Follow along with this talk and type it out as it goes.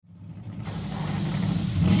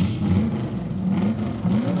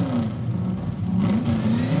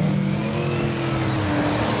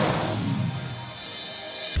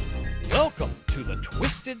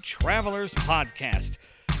Twisted Travelers Podcast,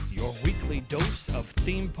 your weekly dose of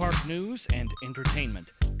theme park news and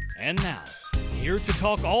entertainment. And now, here to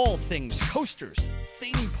talk all things coasters,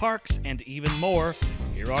 theme parks, and even more,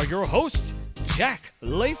 here are your hosts, Jack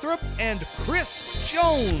Lathrop and Chris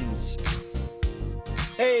Jones.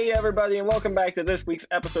 Hey everybody, and welcome back to this week's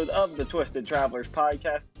episode of the Twisted Travelers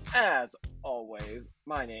Podcast. As always,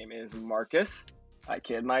 my name is Marcus. Hi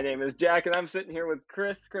kid, my name is Jack, and I'm sitting here with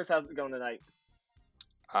Chris. Chris, how's it going tonight?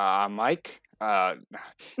 Mike,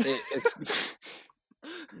 it's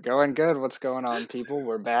going good. What's going on, people?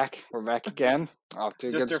 We're back again. Off to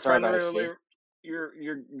a good start, I see. Your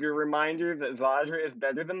reminder that Vajra is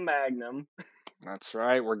better than Magnum. That's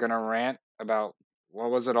right. We're gonna rant about,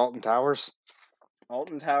 what was it, Alton Towers?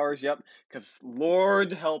 Alton Towers, yep. Because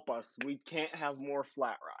Lord help us, we can't have more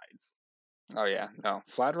flat rides. Oh yeah, no.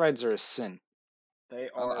 Flat rides are a sin. They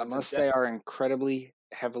are, unless they are incredibly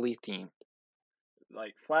heavily themed.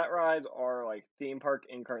 Like, flat rides are like theme park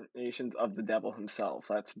incarnations of the devil himself.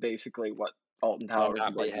 That's basically what Alton Towers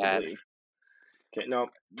Cannot is be like to had. believe. Okay, no.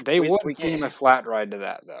 They we would theme can't- a flat ride to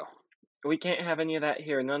that, though. We can't have any of that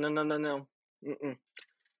here. No. Mm-mm.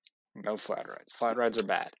 No flat rides. Flat rides are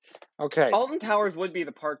bad. Okay, Alton Towers would be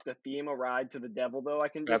the park to theme a ride to the devil, though. I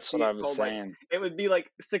can just that's see what I it was called, like, saying. it would be like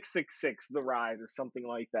 666 the ride or something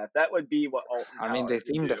like that. That would be what Alton I mean, they Towers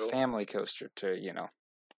would themed a do. family coaster to,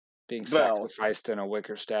 being Well- sacrificed in a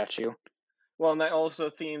wicker statue. Well, and they also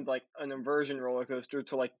themed like an inversion roller coaster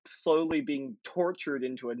to like slowly being tortured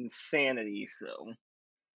into insanity. So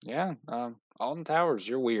Yeah, Alton Towers,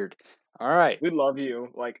 you're weird. All right, we love you.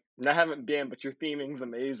 Like, I haven't been, but your theming's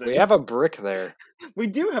amazing. we have a brick there. We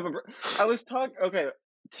do have a. I was talking. Okay,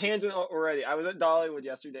 tangent already. I was at Dollywood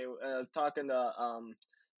yesterday, and I was talking to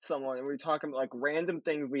someone, and we were talking about like random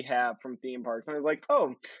things we have from theme parks. And I was like,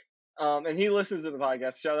 oh, and he listens to the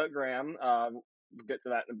podcast. Shout out Graham. We'll get to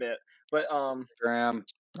that in a bit. But Graham,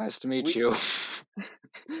 nice to meet we- you.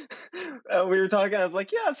 we were talking. I was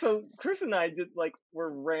like, yeah. So Chris and I did like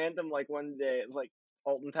were random. Like one day, like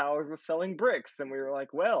Alton Towers was selling bricks, and we were like,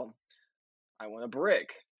 well, I want a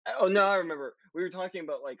brick. Oh no, I remember. We were talking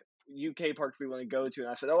about like UK parks we want to go to, and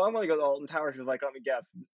I said, oh, I want to go to Alton Towers. He was like, let me guess,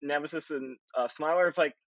 Nemesis and Smiler. It's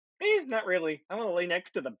like, not really. I want to lay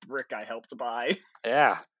next to the brick I helped buy.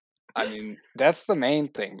 Yeah, I mean that's the main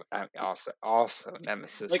thing. Also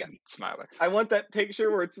Nemesis Like, and Smiler. I want that picture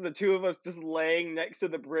where it's the two of us just laying next to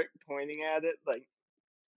the brick, pointing at it. Like,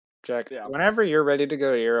 Jack, yeah. whenever you're ready to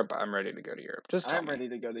go to Europe, I'm ready to go to Europe. Just tell I'm me. ready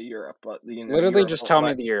to go to Europe, but Literally, Europe just won't tell me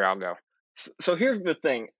let- the year. I'll go. So here's the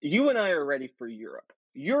thing: you and I are ready for Europe.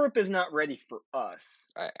 Europe is not ready for us.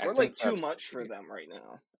 I We're think like too that's the much for issue. them right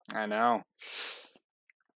now. I know.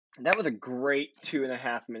 That was a great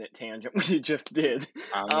 2.5 minute tangent we just did.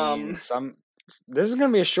 I mean, this is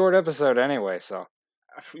gonna be a short episode anyway, so.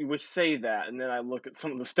 We say that, and then I look at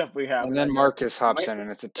some of the stuff we have. And then I go, Marcus hops "Wait," in,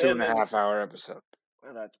 and it's a and then- 2.5-hour episode.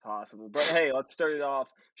 Well, that's possible. But hey, let's start it off.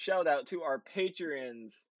 Shout out to our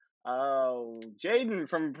patrons. Oh, Jaden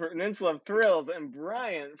from Peninsula of Thrills and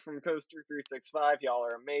Brian from Coaster 365. Y'all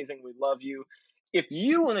are amazing. We love you. If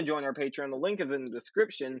you want to join our Patreon, the link is in the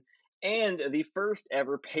description. And the first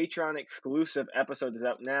ever Patreon exclusive episode is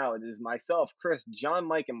out now. It is myself, Chris, John,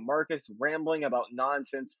 Mike, and Marcus rambling about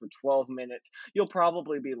nonsense for 12 minutes. You'll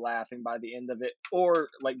probably be laughing by the end of it. Or,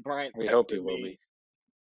 like Brian We hope texted you will me, be.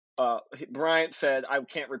 Bryant said, I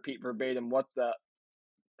can't repeat verbatim, what the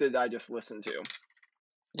did I just listen to?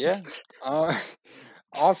 Yeah.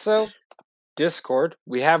 Also, Discord.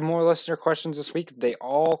 We have more listener questions this week. They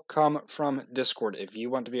all come from Discord. If you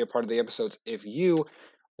want to be a part of the episodes, if you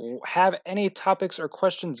have any topics or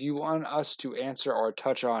questions you want us to answer or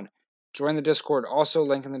touch on, join the Discord. Also,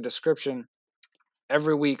 link in the description.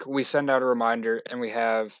 Every week we send out a reminder, and we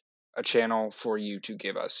have a channel for you to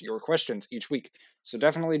give us your questions each week. So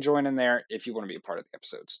definitely join in there if you want to be a part of the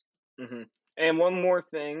episodes. Mm-hmm. And one more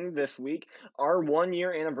thing this week, our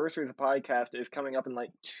 1-year anniversary of the podcast is coming up in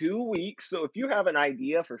like 2 weeks. So if you have an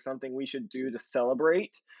idea for something we should do to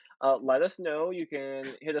celebrate, let us know. You can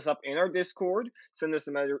hit us up in our Discord, send us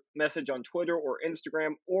a message on Twitter or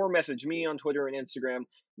Instagram, or message me on Twitter and Instagram.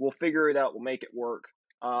 We'll figure it out. We'll make it work.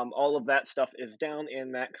 All of that stuff is down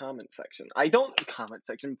in that comment section. Comment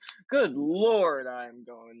section. Good Lord, I'm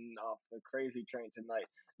going off the crazy train tonight.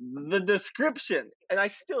 The description, and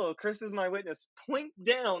Chris is my witness, point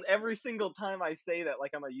down every single time I say that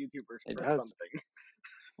like I'm a YouTuber It or does. something.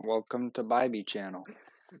 Welcome to Bybee Channel.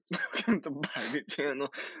 Welcome to Private Channel.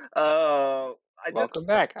 Welcome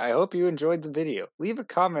back. I hope you enjoyed the video. Leave a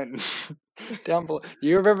comment down below.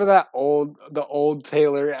 You remember the old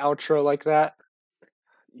Taylor outro like that?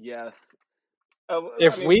 Yes. I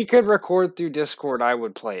If mean, we could record through Discord, I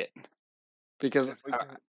would play it because if we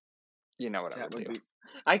can, you know what I that would would do. be.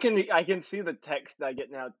 I can see the text I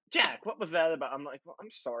get now. Jack, what was that about? I'm like, well,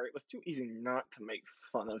 I'm sorry. It was too easy not to make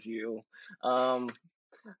fun of you. Um,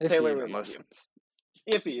 If he Taylor, we even love you. listens.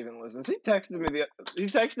 If he even listens, he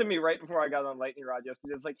texted me right before I got on Lightning Rod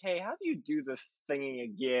yesterday. It's like, hey, how do you do this thingy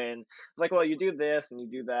again? It's like, well, you do this and you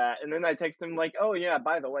do that, and then I text him like, oh yeah,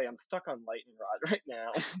 by the way, I'm stuck on Lightning Rod right now.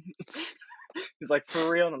 He's like,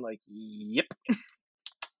 for real, and I'm like, yep.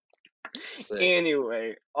 Sick.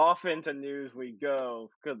 Anyway, off into news we go,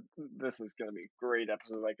 because this is gonna be a great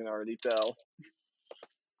episode. I can already tell.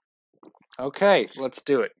 Okay, let's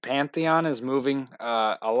do it. Pantheon is moving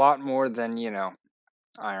a lot more than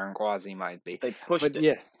Iron Quasi might be, They pushed but it,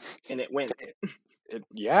 yeah, and it went.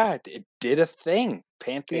 it did a thing.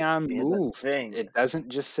 It Pantheon did a moved. thing. It doesn't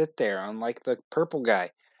just sit there, unlike the purple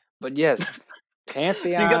guy. But yes,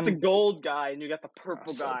 So you got the Pantheon. gold guy and you got the Oh,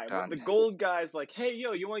 purple so guy. What done. the gold guy's like, hey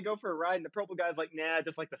yo, you want to go for a ride? And the purple guy's like, nah, I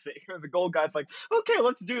just like to sit here. The gold guy's like, okay,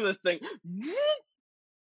 let's do this thing.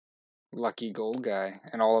 Lucky gold guy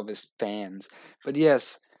and all of his fans. But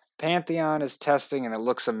yes, Pantheon is testing and it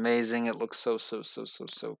looks amazing. It looks so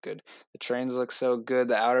good. The trains look so good.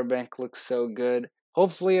 The Outer Bank looks so good.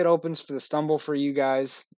 Hopefully it opens for the stumble for you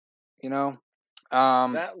guys. You know,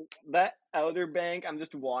 um, That Outer Bank, I'm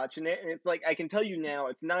just watching it, and it's like I can tell you now,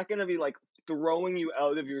 it's not gonna be like throwing you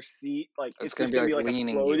out of your seat. Like it's it's gonna just be gonna like be like a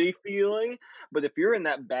leaning you. floaty feeling. But if you're in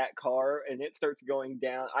that back car and it starts going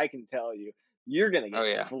down, I can tell you, you're gonna Oh get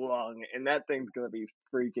yeah, flung, and that thing's gonna be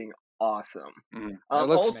freaking awesome. it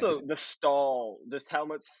looks Also, amazing. the stall, just how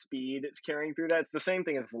much speed it's carrying through that. It's the same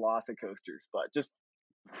thing as Velocicoasters, but just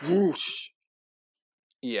whoosh.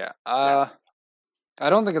 Yeah. Yeah. I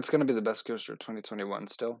don't think it's gonna be the best coaster of 2021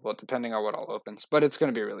 still. Well, depending on what all opens, but it's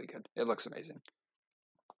gonna be really good. It looks amazing.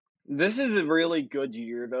 This is a really good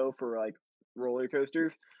year though for like roller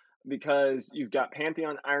coasters because you've got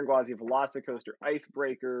Pantheon, Iron Gwazi, Velocicoaster,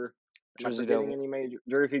 Icebreaker. Am I Jersey forgetting Devil, any major?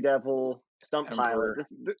 Jersey Devil, Stunt Pilot,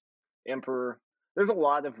 Emperor. Emperor. There's a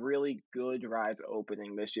lot of really good rides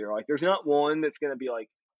opening this year. Like, there's not one that's gonna be like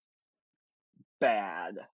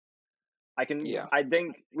bad. Yeah. I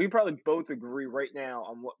think we probably both agree right now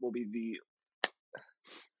on what will be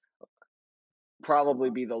probably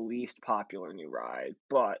be the least popular new ride,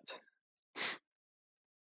 but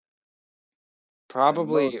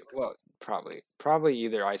both. Probably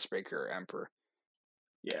either Icebreaker or Emperor.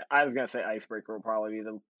 Yeah, I was gonna say Icebreaker will probably be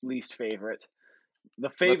the least favorite. The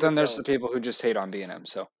But then favorite there's though, the people who just hate on B&M.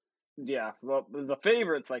 So yeah, well, the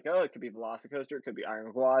favorite's like, oh, it could be Velocicoaster, it could be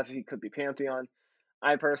Iron Gwazi, it could be Pantheon.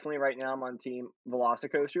 I personally, right now, I'm on team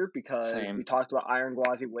Velocicoaster because we same. talked about Iron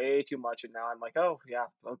Gwazi way too much, and now I'm like, oh yeah,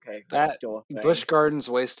 okay, that's That still a Busch thing. Gardens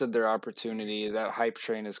wasted their opportunity. That hype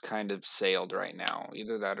train is kind of sailed right now.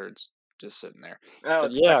 Either that or it's just sitting there. Oh, But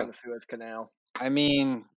it's stuck yeah, in the Suez Canal. I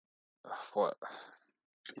mean, what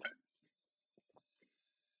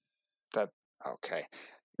that? Okay,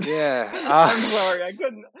 yeah. I'm sorry, I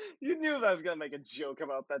couldn't. You knew that I was gonna make a joke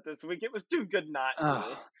about that this week. It was too good not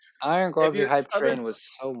to. Iron If Gwazi you hype other train was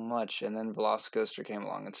so much, and then Velocicoaster came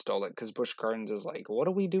along and stole it because Busch Gardens is like, what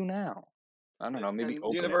do we do now? I don't know. Maybe and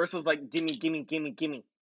open it. Universal's like, gimme, gimme, gimme, gimme.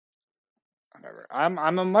 Whatever. I'm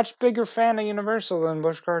a much bigger fan of Universal than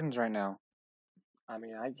Busch Gardens right now. I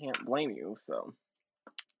mean, I can't blame you. So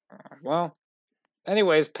Well,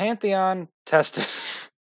 anyways, Pantheon tested.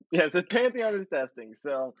 yes, this Pantheon is testing.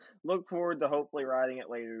 So look forward to hopefully riding it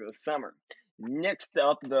later this summer. Next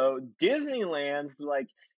up, though, Disneyland's like,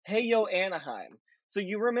 hey yo, Anaheim. So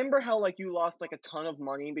you remember how like you lost like a ton of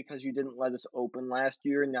money because you didn't let us open last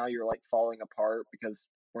year, and now you're like falling apart because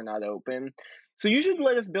we're not open. So you should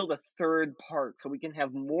let us build a third park so we can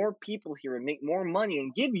have more people here and make more money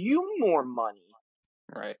and give you more money.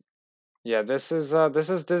 Right. Yeah, this is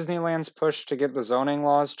Disneyland's push to get the zoning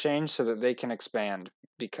laws changed so that they can expand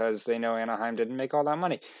because they know Anaheim didn't make all that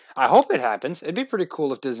money. I hope it happens. It'd be pretty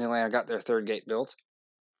cool if Disneyland got their third gate built.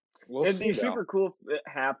 We'll It'd see be though. super cool if it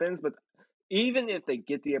happens, but even if they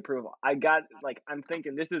get the approval, I'm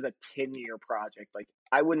thinking this is a 10-year project. Like,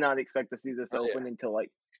 I would not expect to see this Oh yeah. open until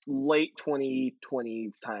like late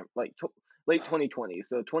 2020 time, like late 2020.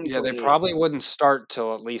 So Yeah, they 2028. probably wouldn't start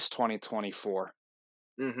till at least 2024.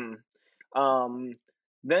 Mhm. Um,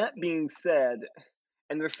 that being said,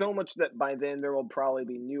 and there's so much that by then there will probably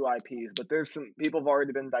be new IPs, but there's some people have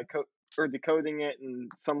already been decoding it,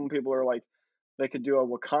 and some people are like, they could do a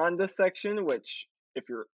Wakanda section, which if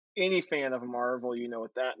you're any fan of Marvel, you know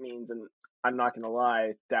what that means. And I'm not gonna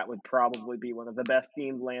lie, that would probably be one of the best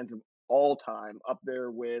themed lands of all time, up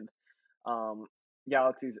there with um,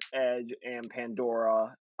 Galaxy's Edge and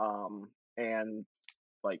Pandora. and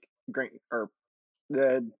like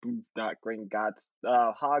not Gringotts,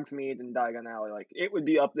 Hogsmeade and Diagon Alley. Like it would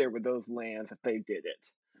be up there with those lands if they did it.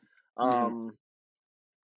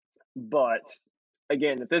 But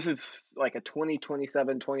again, if this is like a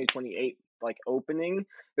 2027, 2028 like opening,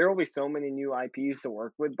 there will be so many new IPs to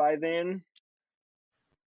work with by then.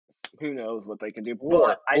 Who knows what they can do?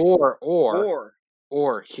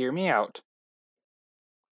 Or hear me out.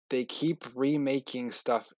 They keep remaking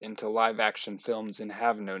stuff into live action films and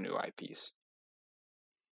have no new IPs.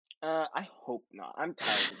 I hope not. I'm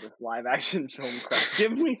tired of this live action film crap.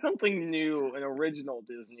 Give me something new and original,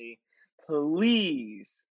 Disney.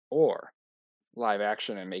 Please. Or live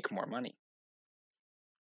action and make more money.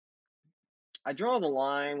 I draw the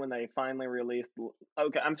line when they finally released.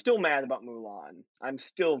 Okay, I'm still mad about Mulan. I'm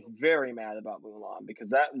still very mad about Mulan because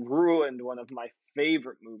that ruined one of my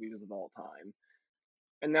favorite movies of all time.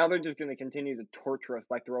 And now they're just going to continue to torture us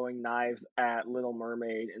by throwing knives at Little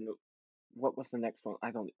Mermaid and what was the next one?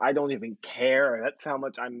 I don't even care. That's how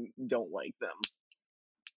much I don't like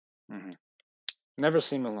them. Never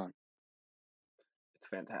seen Mulan. It's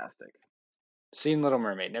fantastic. Seen Little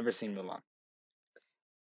Mermaid. Never seen Mulan.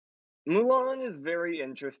 Mulan is very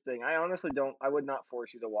interesting. I honestly don't. I would not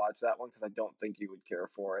force you to watch that one because I don't think you would care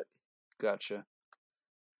for it. Gotcha.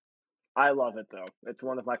 I love it though. It's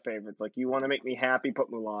one of my favorites. Like, you want to make me happy, put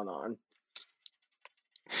Mulan on.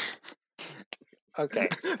 Okay.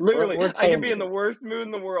 Literally, I can be in the worst mood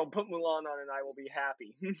in the world, put Mulan on, and I will be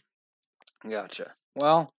happy. Gotcha.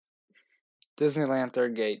 Well, Disneyland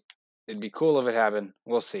Third Gate. It'd be cool if it happened.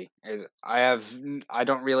 We'll see. I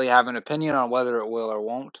don't really have an opinion on whether it will or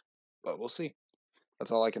won't, but we'll see.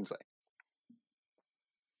 That's all I can say.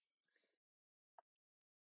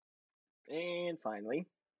 And finally,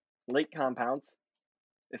 Lake Compounds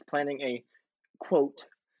is planning a, quote,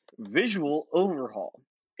 visual overhaul.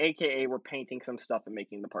 AKA, we're painting some stuff and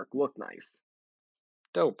making the park look nice.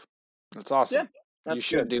 Dope. That's awesome. Yeah, that's you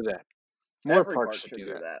should good. do that. More Every parks park should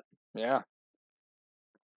do that. Yeah.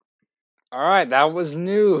 All right, that was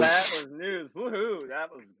news. That was news. Woohoo! That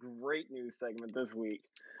was great news segment this week.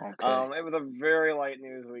 Okay. It was a very light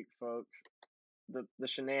news week, folks. The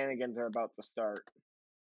shenanigans are about to start.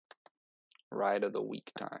 Ride of the week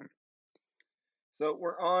time. So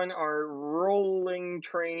we're on our rolling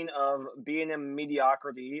train of B&M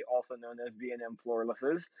mediocrity, also known as B&M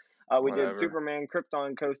floorlesses. We did Superman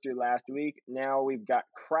Krypton Coaster last week. Now we've got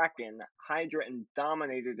Kraken, Hydra, and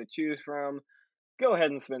Dominator to choose from. Go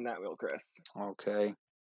ahead and spin that wheel, Chris. Okay.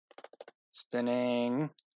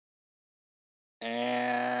 Spinning.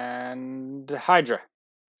 And Hydra.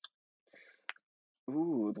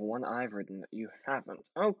 Ooh, the one I've written that you haven't.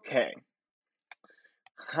 Okay.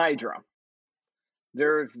 Hydra.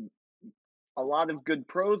 There's a lot of good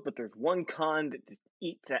pros, but there's one con that just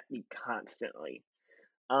eats at me constantly.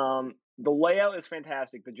 The layout is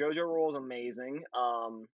fantastic. The JoJo roll is amazing.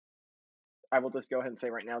 I will just go ahead and say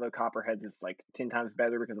right now, though, Copperheads is like 10 times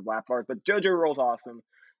better because of lap bars, but JoJo roll's awesome.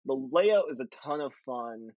 The layout is a ton of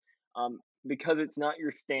fun. Because it's not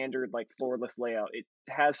your standard like floorless layout. It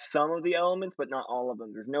has some of the elements, but not all of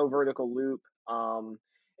them. There's no vertical loop.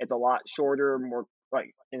 It's a lot shorter, more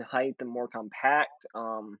like in height and more compact.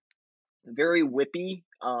 Very whippy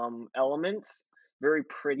elements. Very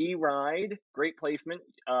pretty ride. Great placement.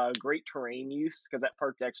 Great terrain use because that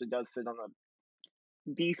park actually does sit on a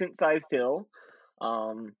decent sized hill.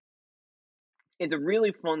 It's a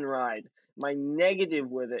really fun ride. My negative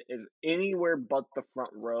with it is anywhere but the front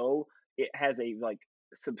row, it has a like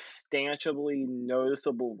substantially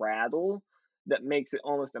noticeable rattle that makes it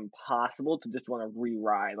almost impossible to just want to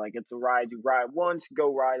re-ride. Like, it's a ride you ride once,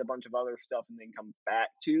 go ride a bunch of other stuff, and then come back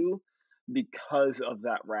to because of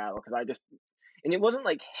that rattle. And it wasn't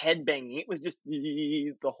like headbanging. It was just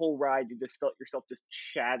the whole ride. You just felt yourself just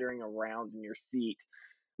chattering around in your seat,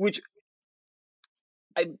 which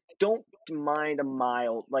I don't mind a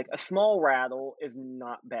mild, like a small rattle is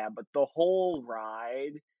not bad, but the whole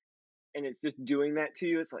ride, and it's just doing that to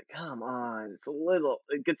you, it's like, come on,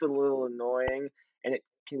 it gets a little annoying, and it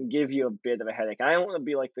can give you a bit of a headache. I don't want to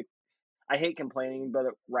be like I hate complaining about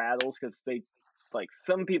it rattles because like,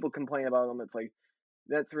 some people complain about them. It's like,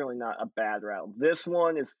 that's really not a bad rattle. This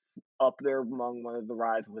one is up there among one of the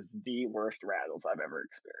rides with the worst rattles I've ever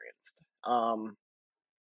experienced.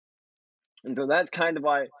 And so that's kind of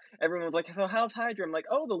why everyone's like, so how's Hydra? I'm like,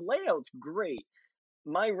 oh, the layout's great.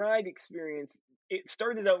 My ride experience, it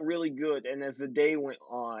started out really good, and as the day went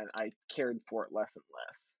on, I cared for it less and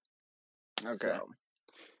less. Okay.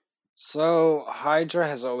 So Hydra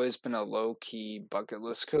has always been a low-key bucket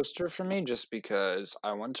list coaster for me, just because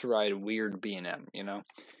I want to ride weird B&M, you know?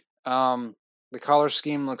 The color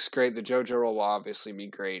scheme looks great. The JoJo roll will obviously be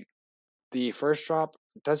great. The first drop,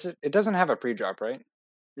 it doesn't have a pre-drop, right?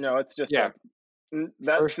 No, it's just Yeah.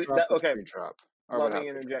 that's First drop is okay. pre-drop. Or Let me without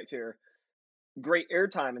pre-drop. interject here. Great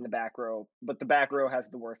airtime in the back row, but the back row has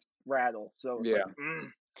the worst rattle. So it's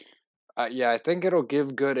Yeah. Yeah, I think it'll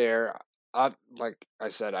give good air. Like I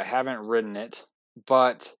said, I haven't ridden it,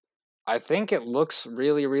 but I think it looks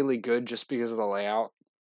really, really good just because of the layout.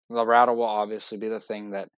 The rattle will obviously be the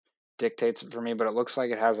thing that dictates it for me, but it looks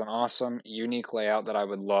like it has an awesome, unique layout that I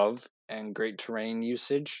would love and great terrain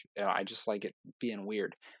usage. And I just like it being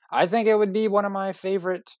weird. I think it would be one of my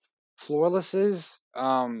favorite floorlesses,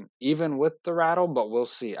 even with the rattle, but we'll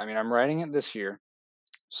see. I mean, I'm writing it this year,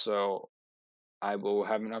 so I will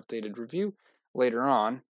have an updated review later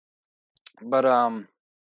on. But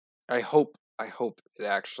I hope it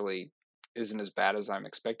actually isn't as bad as I'm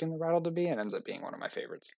expecting the rattle to be and ends up being one of my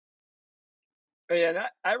favorites. Yeah, and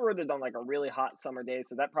I rode it on like a really hot summer day,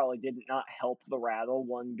 so that probably did not help the rattle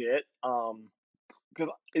one bit.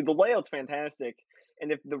 Because the layout's fantastic,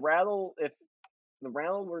 and if the rattle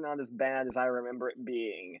were not as bad as I remember it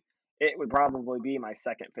being, it would probably be my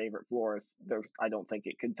second favorite florist. I don't think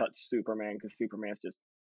it could touch Superman because Superman's just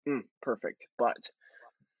perfect. But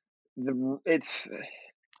it's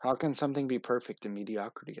How can something be perfect and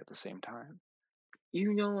mediocrity at the same time?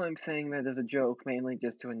 I'm saying that as a joke, mainly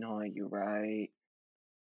just to annoy you, right?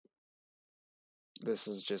 This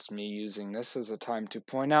is just me using this as a time to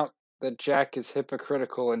point out that Jack is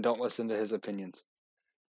hypocritical and don't listen to his opinions.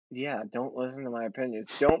 Yeah, don't listen to my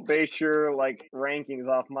opinions. Don't base your rankings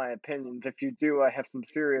off my opinions. If you do, I have some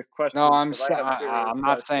serious questions. No, I'm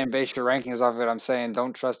not saying base your rankings off of it. I'm saying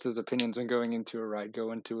don't trust his opinions when going into a ride.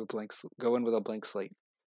 Go in with a blank slate.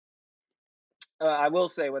 I will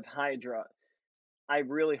say with Hydra, I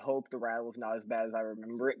really hope the rattle's not as bad as I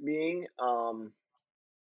remember it being.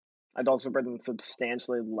 I'd also ridden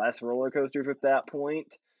substantially less roller coasters at that point,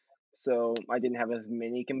 so I didn't have as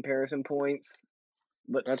many comparison points.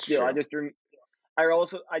 But That's still, true.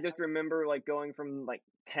 I just remember going from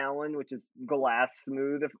Talon, which is glass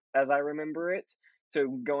smooth as I remember it, to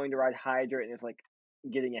going to ride Hydra, and it's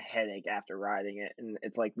getting a headache after riding it, and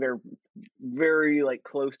it's they're very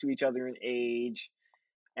close to each other in age,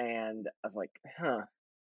 and I was like, huh,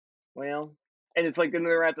 well, and it's and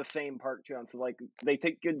they're at the same park too, and so they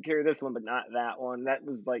take good care of this one, but not that one. That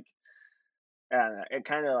was I don't know, it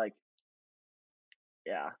kind of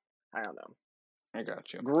yeah, I don't know. I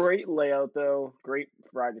got you. Great layout though, great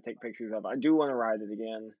ride to take pictures of. I do want to ride it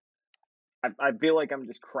again. I feel like I'm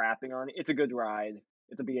just crapping on it. It's a good ride.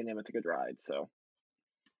 It's a B&M. It's a good ride. So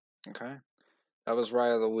Okay, that was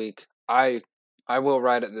ride of the week. I will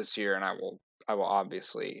ride it this year, and I will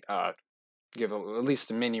obviously give at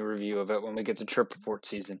least a mini review of it when we get to trip report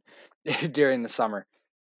season during the summer.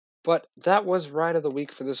 But that was ride of the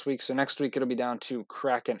week for this week. So next week it'll be down to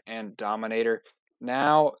Kraken and Dominator.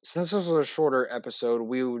 Now, since this was a shorter episode,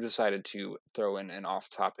 we decided to throw in an off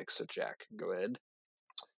topic. So Jack, go ahead.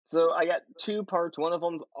 So I got two parts. One of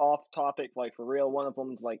them's off topic, for real. One of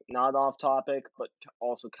them's not off topic, but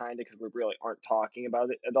also kind of because we really aren't talking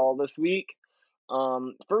about it at all this week.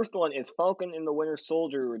 First one is Falcon and the Winter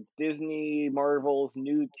Soldier, Disney Marvel's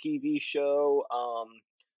new TV show.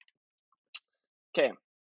 Okay.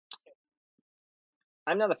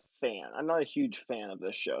 I'm not a fan. I'm not a huge fan of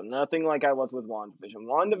this show. Nothing like I was with WandaVision.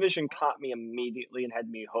 WandaVision caught me immediately and had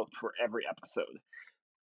me hooked for every episode.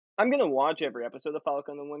 I'm going to watch every episode of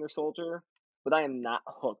Falcon and Winter Soldier, but I am not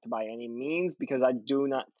hooked by any means because I do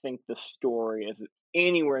not think the story is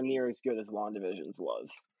anywhere near as good as WandaVision's was.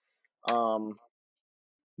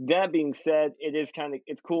 That being said,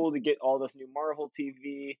 it's cool to get all this new Marvel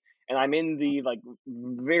TV, and I'm in the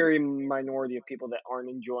very minority of people that aren't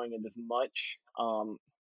enjoying it as much.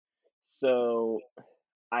 So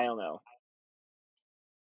I don't know.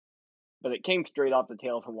 But it came straight off the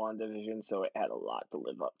tail from WandaVision, so it had a lot to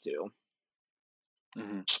live up to.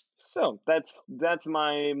 Mm-hmm. So that's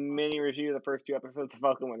my mini review of the first two episodes of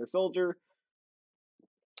Falcon Winter Soldier.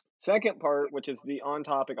 Second part, which is the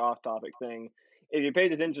on-topic, off-topic thing. If you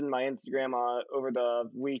paid attention to my Instagram over the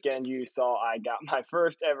weekend, you saw I got my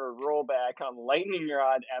first ever rollback on Lightning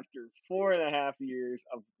Rod after 4.5 years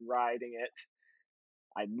of riding it.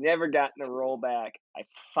 I'd never gotten a rollback. I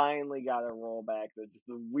finally got a rollback. It's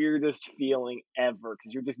the weirdest feeling ever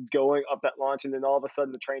because you're just going up that launch and then all of a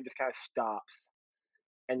sudden the train just kind of stops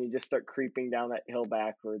and you just start creeping down that hill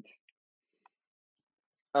backwards.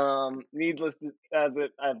 Needless as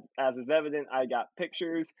is evident, I got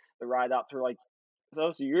pictures. The ride ops were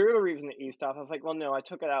So you're the reason it e-stopped. I was like, well, no, I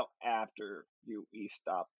took it out after you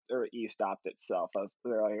e-stopped or e-stopped itself.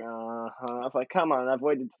 They're like, uh-huh. I was like, come on, I've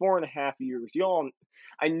waited 4.5 years.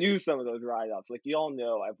 I knew some of those ride-offs. Like, y'all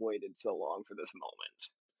know I've waited so long for this moment.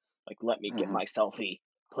 Like, let me get Mm-hmm. my selfie,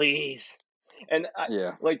 please. And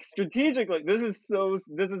Yeah. like strategically, this is so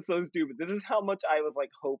stupid. This is how much I was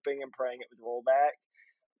like hoping and praying it would roll back.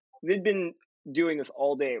 They'd been doing this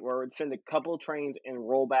all day, where we'd send a couple trains and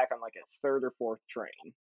roll back on like a third or fourth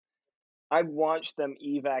train. I've watched them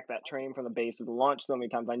evac that train from the base of the launch so many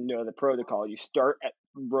times. I know the protocol. You start at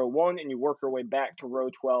row 1 and you work your way back to row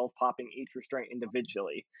 12, popping each restraint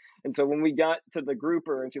individually. And so when we got to the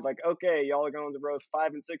grouper and she's like, okay, y'all are going to rows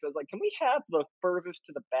 5 and 6, I was like, can we have the furthest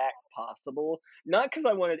to the back possible? Not because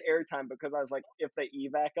I wanted airtime, because I was like, if they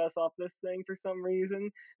evac us off this thing for some reason,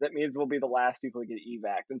 that means we'll be the last people to get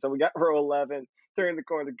evac'd. And so we got row 11, turn the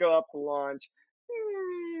corner, go up the launch.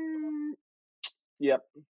 Yep.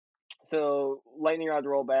 So lightning rod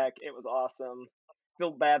rollback, it was awesome.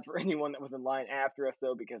 Feel bad for anyone that was in line after us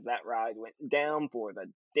though, because that ride went down for the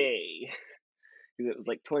day. Because it was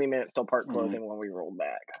like 20 minutes till park closing when we rolled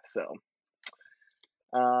back. So,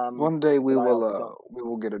 One day we but I also don't.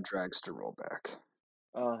 will get a dragster rollback.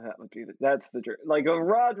 Oh, that would be like a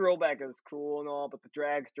rod rollback is cool and all, but the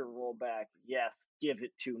dragster rollback, yes, give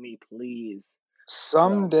it to me, please.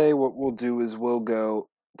 Someday, what we'll do is we'll go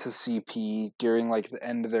to CP during like the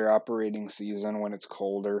end of their operating season when it's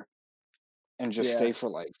colder, and just stay for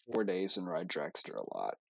like 4 days and ride dragster a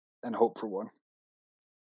lot, and hope for one.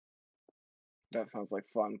 That sounds like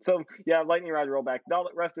fun. So yeah, lightning rod rollback.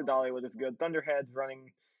 Rest of Dollywood is good. Thunderhead's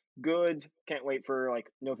running good. Can't wait for like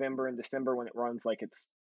November and December when it runs like it's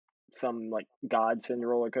some like godsend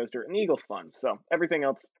roller coaster. And Eagle's fun. So everything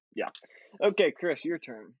else, yeah. Okay, Chris, your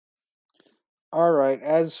turn. All right,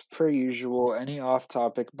 as per usual, any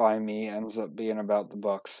off-topic by me ends up being about the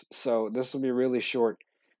Bucks. So this will be really short.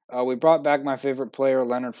 We brought back my favorite player,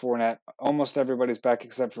 Leonard Fournette. Almost everybody's back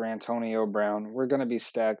except for Antonio Brown. We're gonna be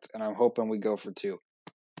stacked, and I'm hoping we go for 2.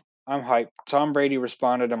 I'm hyped. Tom Brady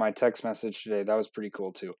responded to my text message today. That was pretty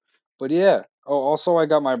cool too. But yeah. Oh, also I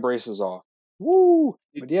got my braces off. Woo!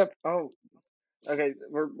 But yep. Oh, okay.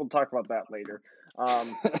 We'll talk about that later.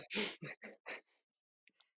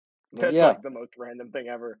 That's like the most random thing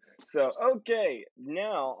ever. So, okay,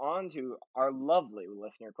 now on to our lovely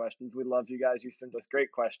listener questions. We love you guys. You send us great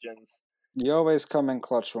questions. You always come in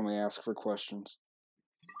clutch when we ask for questions.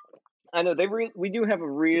 I know we do have a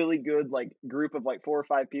really good like group of like 4 or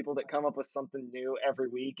 5 people that come up with something new every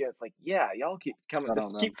week, and it's like, yeah, y'all keep coming,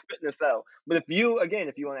 just keep spitting this out. But if you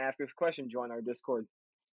want to ask us a question, join our Discord.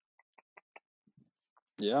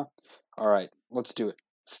 Yeah. All right, let's do it.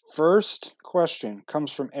 First question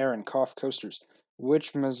comes from Aaron Cough Coasters.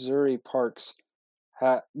 Which Missouri parks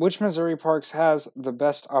has the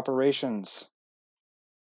best operations?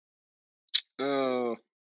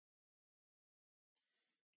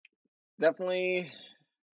 Definitely.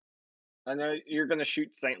 I know you're gonna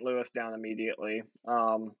shoot St. Louis down immediately.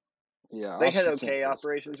 Yeah, they had opposite St. okay Louis.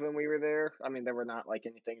 operations when we were there. I mean, they were not like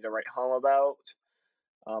anything to write home about.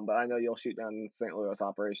 But I know you'll shoot down St. Louis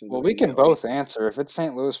operations. Well, we can both answer. If it's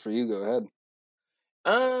St. Louis for you, go ahead.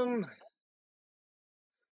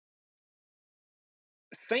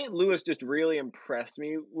 St. Louis just really impressed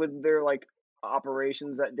me with their like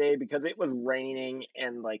operations that day, because it was raining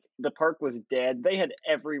and like the park was dead. They had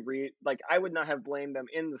I would not have blamed them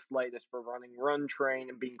in the slightest for running run train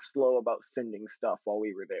and being slow about sending stuff while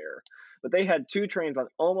we were there. But they had 2 trains on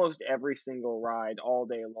almost every single ride all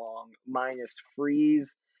day long, minus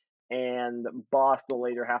Freeze and Boss the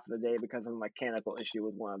later half of the day because of a mechanical issue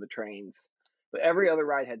with one of the trains. But every other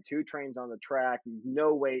ride had 2 trains on the track,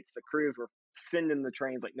 no waits. The crews were sending the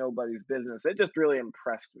trains like nobody's business. It just really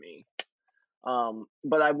impressed me.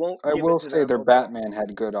 But I won't. I will say their Batman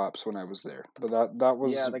had good ops when I was there, but that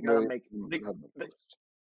was they really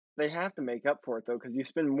they have to make up for it though, because you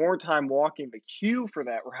spend more time walking the queue for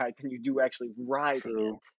that ride than you do actually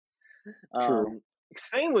riding it. True.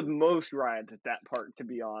 Same with most rides at that park, to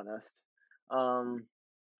be honest.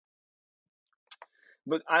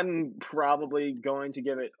 But I'm probably going to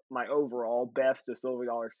give it my overall best to Silver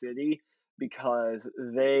Dollar City, because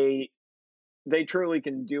they truly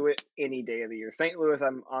can do it any day of the year. St. Louis,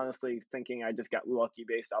 I'm honestly thinking I just got lucky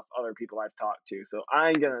based off other people I've talked to. So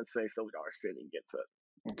I'm going to say Silver Dollar City gets it.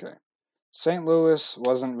 Okay. St. Louis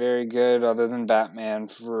wasn't very good other than Batman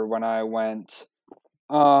for when I went.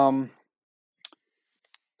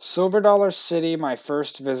 Silver Dollar City, my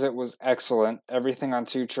first visit was excellent. Everything on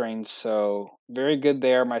 2 trains, so very good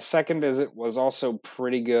there. My second visit was also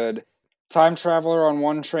pretty good. Time Traveler on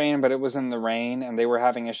one train, but it was in the rain, and they were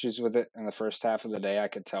having issues with it in the first half of the day. I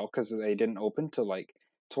could tell because they didn't open till like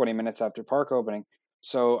 20 minutes after park opening.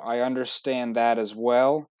 So I understand that as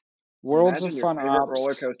well. Worlds of Imagine your Fun favorite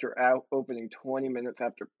roller Ops. coaster out opening 20 minutes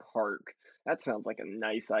after park. That sounds like a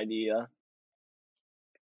nice idea.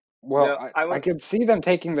 Well, No, I could see them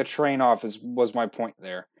taking the train off. Was my point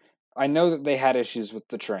there. I know that they had issues with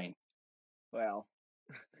the train. well,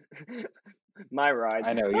 my ride.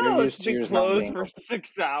 I know you're Oh, it's used to been yours not closed being for open.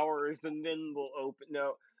 6 hours and then we'll open.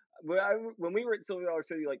 No, when we were at Silver Dollar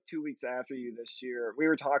City like 2 weeks after you this year, we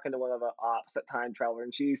were talking to one of the ops at Time Traveler,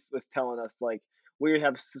 and she was telling us like we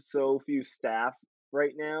have so few staff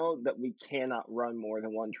right now that we cannot run more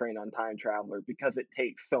than one train on Time Traveler because it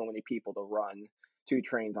takes so many people to run 2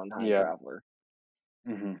 trains on Time Yeah. Traveler.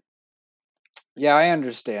 Mm-hmm. Yeah, I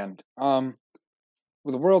understand.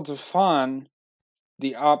 With Worlds of Fun,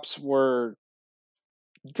 the ops were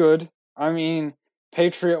good. I mean,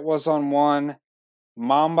 Patriot was on one.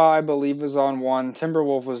 Mamba, I believe, was on one.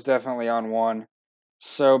 Timberwolf was definitely on one.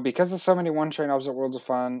 So, because of so many one-train ops at Worlds of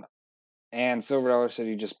Fun and Silver Dollar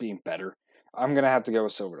City just being better, I'm going to have to go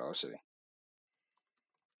with Silver Dollar City.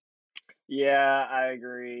 Yeah, I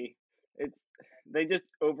agree. They just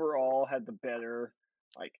overall had the better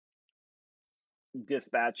like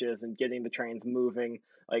dispatches and getting the trains moving,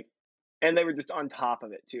 like, and they were just on top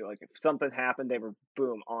of it too. Like if something happened, they were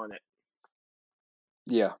boom on it.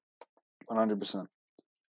 Yeah, 100%.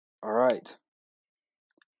 All right.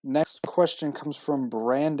 Next question comes from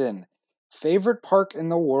Brandon. Favorite park in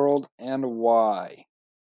the world and why?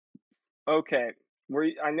 Okay,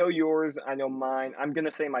 I know yours, I know mine. I'm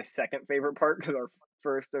gonna say my second favorite part because our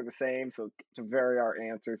first are the same. So to vary our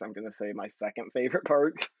answers, I'm gonna say my second favorite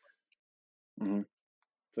part. Mm-hmm.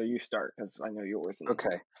 So you start because I know yours.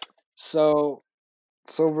 Okay. So,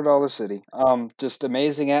 Silver Dollar City. Just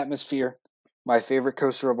amazing atmosphere. My favorite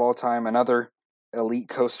coaster of all time. Another elite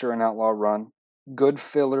coaster in Outlaw Run. Good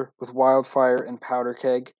filler with Wildfire and Powder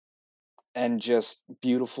Keg. And just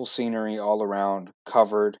beautiful scenery all around.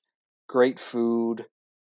 Covered. Great food.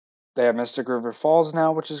 They have Mystic River Falls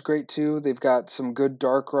now, which is great too. They've got some good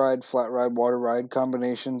dark ride, flat ride, water ride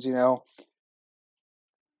combinations,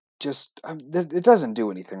 Just, it doesn't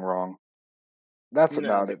do anything wrong. That's No,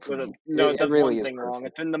 about but it for me. no, it It does really one is thing wrong. perfect.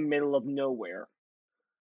 It's in the middle of nowhere.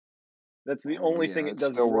 That's the only thing Yeah, it it's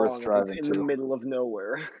does still worth wrong, is it's driving in the to. middle of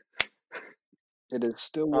nowhere. It is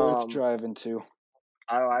still worth Um, driving to.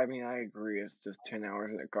 I mean, I agree. It's just 10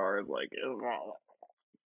 hours in a car is like, ugh.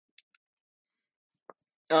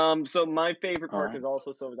 So my favorite All park right. is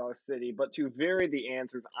also Silver Dollar City, but to vary the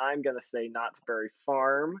answers, I'm gonna say Knott's Berry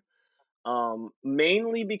Farm.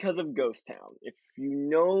 Mainly because of Ghost Town. If you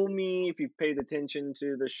know me, if you've paid attention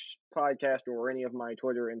to the podcast or any of my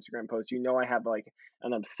Twitter or Instagram posts, you know I have like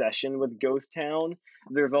an obsession with Ghost Town.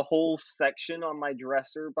 There's a whole section on my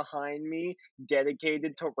dresser behind me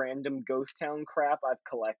dedicated to random Ghost Town crap I've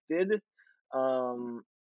collected. Um,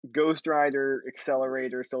 Ghost Rider,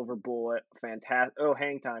 Accelerator, Silver Bullet, fantastic. Oh,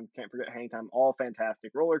 Hang Time, can't forget Hang Time. All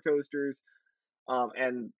fantastic roller coasters.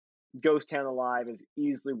 And Ghost Town Alive is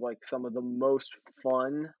easily like some of the most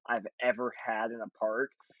fun I've ever had in a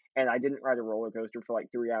park. And I didn't ride a roller coaster for like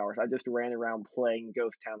 3 hours. I just ran around playing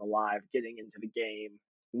Ghost Town Alive, getting into the game.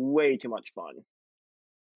 Way too much fun.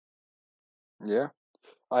 Yeah.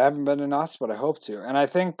 I haven't been to Knott's, but I hope to. And I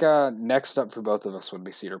think next up for both of us would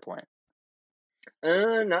be Cedar Point.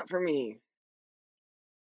 Not for me.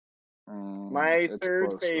 My It's third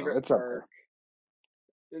close, though. favorite It's up there.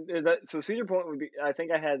 park. So Cedar Point would be. I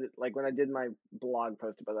think I had like when I did my blog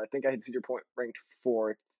post about it. I think I had Cedar Point ranked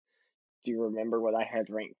fourth. Do you remember what I had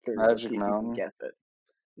ranked third? Let's Magic see if you can Mountain. guess it.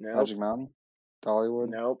 Nope. Magic Mountain? Dollywood?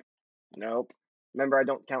 Nope. Nope. Remember, I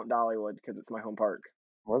don't count Dollywood because it's my home park.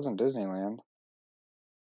 Wasn't Disneyland.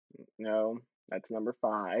 No, that's number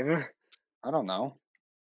 5. I don't know.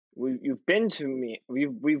 You've been to me.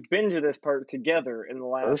 We've been to this park together in the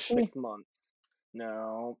last Hershey? 6 months.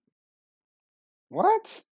 No.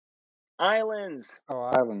 What? Islands. Oh,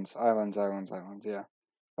 Islands. Islands. Yeah.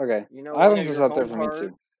 Okay. You know, one of Islands is your up there home for me, parks.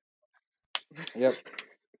 too. Yep.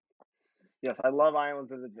 Yes, I love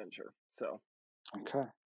Islands of Adventure. So. Okay.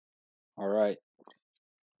 All right.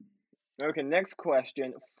 Okay, next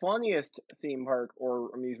question. Funniest theme park or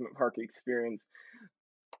amusement park experience.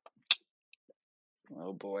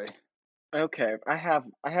 Oh boy. Okay, I have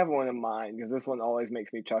one in mind because this one always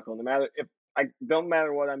makes me chuckle. No matter if I don't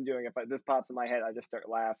matter what I'm doing, if this pops in my head, I just start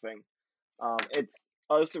laughing. It's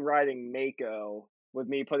us riding Mako with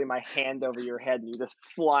me putting my hand over your head and you just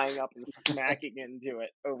flying up and smacking into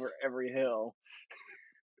it over every hill.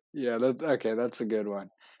 Yeah, okay. That's a good one.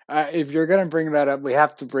 If you're gonna bring that up, we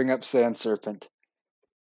have to bring up Sand Serpent.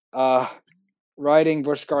 Writing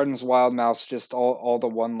Busch Gardens Wild Mouse, just all the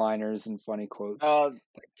one-liners and funny quotes Uh,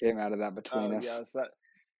 that came out of that between oh us. yes, that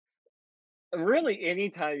really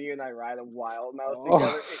anytime you and I ride a wild mouse Oh,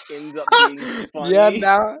 together, it ends up being yeah. funny.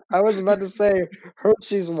 Now I was about to say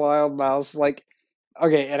Hershey's Wild Mouse. Like,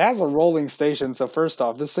 okay, it has a rolling station. So first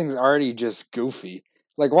off, this thing's already just goofy.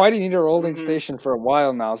 Like, why do you need a rolling hmm station for a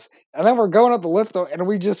Wild Mouse? And then we're going up the lift, and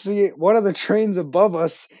we just see one of the trains above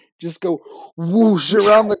us just go whoosh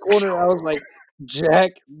around the corner. I was like,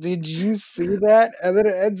 Jack, did you see that? And then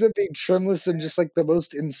it ends up being trimless and just like the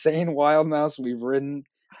most insane Wild Mouse we've ridden.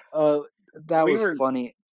 Uh, that We was were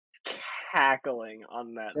funny. cackling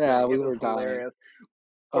on that Yeah, thing. we It was were dying. hilarious.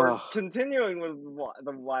 Or Oh. continuing with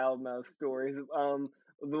the wild mouse stories,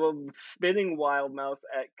 the spinning wild mouse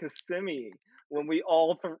at Kissimmee when we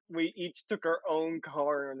each took our own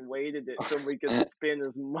car and weighted it so we could spin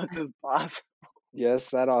as much as possible.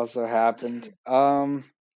 Yes, that also happened.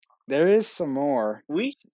 There is some more.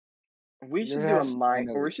 We sh- we There should do a has I mine,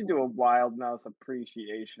 know or we there's should do more. a wild mouse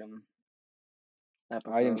appreciation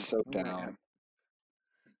I am episode. so We might have. down.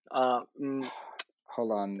 Uh, mm,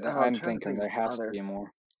 Hold on, I'm I'm trying to thinking think of there has to other. be more.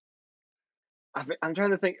 I'm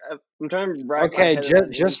trying to think. I'm trying to rack my Okay, head in an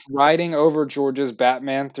just riding over George's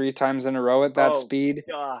Batman 3 times in a row at that Oh speed,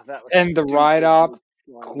 god, that was and the ride op stupidly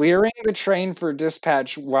funny. clearing the train for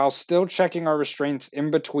dispatch while still checking our restraints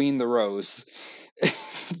in between the rows.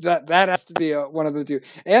 That has to be one of the two,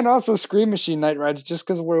 and also Scream Machine night rides, just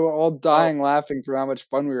because we were all Oh, dying laughing through how much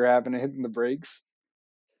fun we were having and hitting the brakes.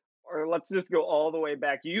 or let's just go all the way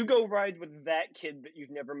back. You go ride with that kid that you've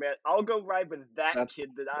never met. I'll go ride with that That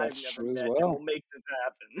kid that I've that's never true as met, and well. we'll make this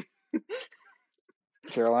happen.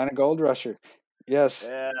 Carolina Gold Rusher.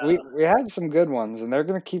 Yes, Yeah. we had some good ones, and they're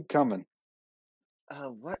gonna keep coming.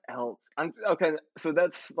 What else? I'm okay. So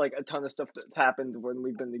that's like a ton of stuff that's happened when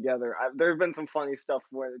we've been together. There's been some funny stuff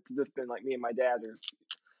where it's just been like me and my dad.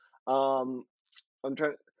 Um, I'm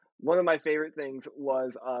trying. One of my favorite things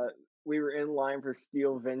was we were in line for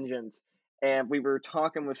Steel Vengeance, and we were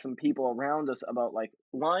talking with some people around us about like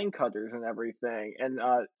line cutters and everything. And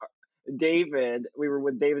we were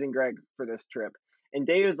with David and Greg for this trip, and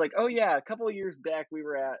David's like, "Oh yeah, a couple of years back we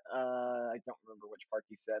were at I don't remember which park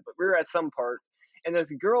he said, but we were at some park, and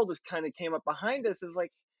this girl just kind of came up behind us, is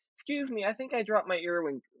like, excuse me, I think I dropped my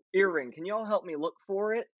earring. Can y'all help me look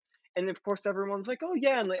for it?" And of course, everyone's like, "Oh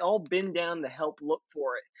yeah," and they all bend down to help look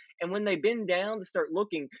for it. And when they bend down to start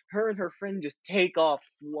looking, her and her friend just take off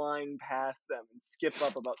flying past them and skip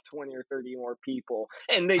up about 20 or 30 more people.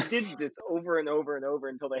 And they did this over and over and over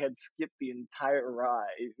until they had skipped the entire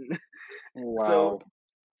ride. So Wow.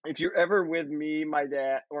 if you're ever with me, my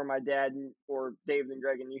dad, or David and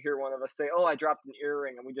Greg, and you hear one of us say, "Oh, I dropped an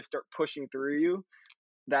earring," and we just start pushing through you,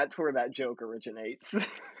 that's where that joke originates.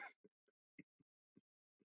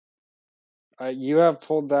 You have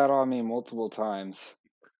pulled that on me multiple times.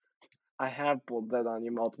 I have pulled that on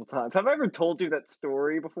you multiple times. Have I ever told you that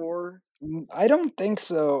story before? I don't think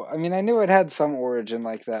so. I mean, I knew it had some origin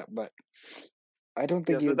like that, but I don't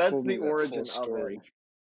Yeah, think you so had that's told the me that full origin of it. story.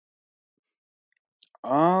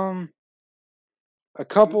 A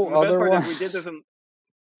couple The best other part is ones.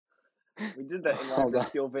 we did that in line Hold for on.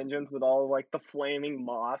 Steel Vengeance with all like the flaming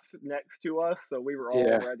moss next to us, so we were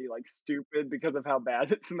Yeah. already like stupid because of how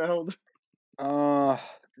bad it smelled. Uh,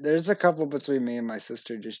 there's a couple between me and my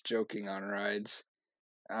sister just joking on rides.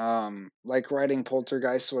 Like riding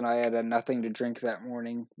Poltergeist when I had nothing to drink that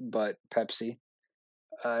morning but Pepsi,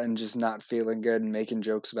 and just not feeling good and making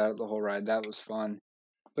jokes about it the whole ride. That was fun.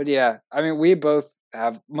 But yeah, I mean, we both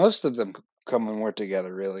have most of them come when we're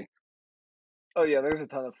together, really. Oh yeah, there's a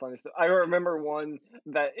ton of funny stuff. I remember one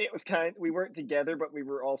that it was we weren't together, but we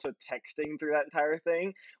were also texting through that entire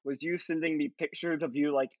thing. Was you sending me pictures of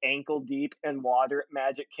you like ankle deep in water at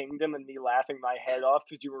Magic Kingdom, and me laughing my head off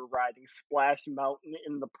because you were riding Splash Mountain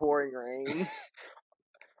in the pouring rain?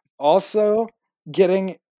 Also,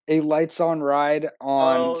 getting a lights on ride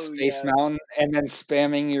on Oh Space yes. Mountain and then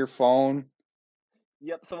spamming your phone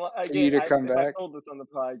Yep. So for you again, to I come if I back. told this on the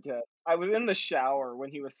podcast, I was in the shower when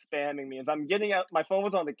he was spamming me. As I'm getting out, my phone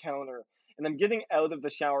was on the counter, and I'm getting out of the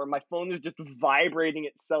shower. My phone is just vibrating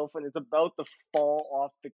itself, and it's about to fall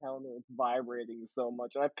off the counter. It's vibrating so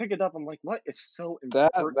much, and I pick it up. I'm like, "What is so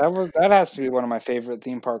important?" That has to be one of my favorite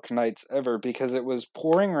theme park nights ever because it was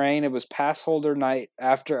pouring rain. It was pass holder night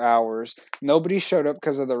after hours. Nobody showed up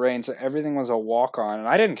because of the rain, so everything was a walk on. And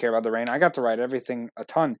I didn't care about the rain. I got to ride everything a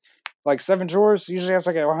ton. Like Seven Drawers usually has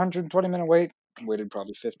like a 120-minute wait. Waited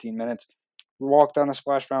probably 15 minutes. We walked on a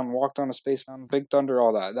Splash Mountain, walked on a Space Mountain, Big Thunder,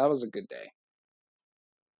 all that. That was a good day.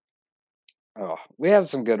 Oh, we have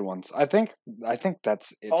some good ones. I think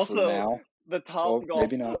that's it for Also, now. the Top Well, Golf.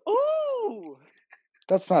 maybe not. Ooh!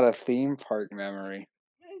 That's not a theme park memory.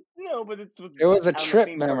 No, but it's It was a on the trip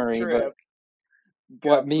theme park memory, but trip.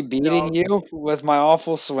 what, Got me no. beating you with my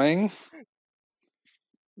awful swing?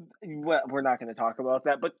 Well, we're not going to talk about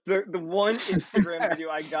that. But the one Instagram video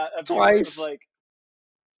I got of you where it was Twice. like,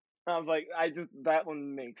 I was like, that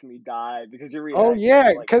one makes me die because your Oh reaction yeah,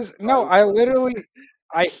 was like because no, priceless.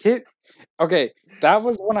 I hit. Okay, that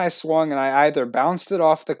was when I swung and I either bounced it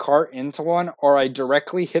off the cart into one or I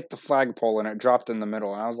directly hit the flagpole and it dropped in the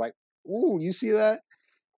middle. And I was like, "Ooh, you see that?"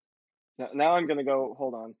 Now I'm gonna go.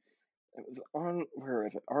 Hold on. It was on, where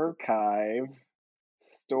is it? Archive.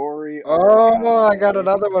 Story Oh, I got archive.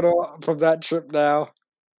 another one from that trip now.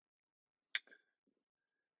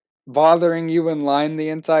 Bothering you in line the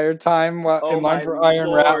entire time, Oh in line my for Iron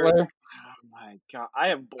lord. Rattler. Oh my god. I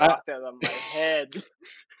have I, blocked that on my head.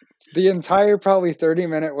 the entire probably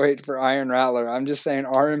 30-minute wait for Iron Rattler. I'm just saying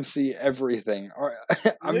RMC everything.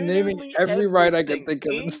 I'm naming Literally every ride I can everything. think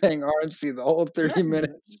of and saying RMC the whole 30 Not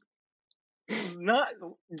minutes. not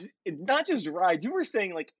not just rides. You were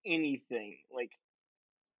saying like anything. Like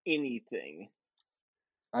anything.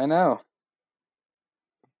 I know.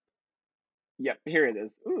 Yep, here it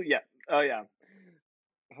is. Ooh, yeah. Oh yeah.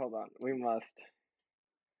 Hold on. We must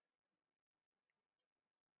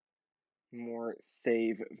more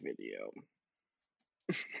save video.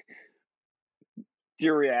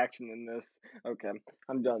 Your reaction in this. Okay,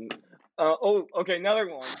 I'm done. Okay, another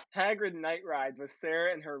one. Hagrid night rides with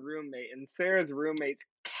Sarah and her roommate, and Sarah's roommate's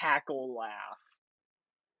cackle laugh.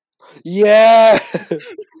 Yeah.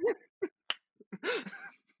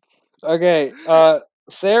 Okay.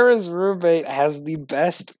 Sarah's roommate has the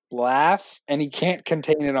best laugh, and he can't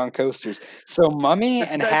contain it on coasters. So Mummy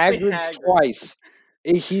and Especially Hagrid Hagrid. twice.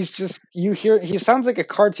 He's just you hear he sounds like a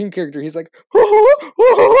cartoon character. He's like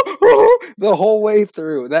the whole way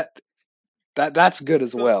through. That's good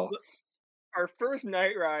as So well. our first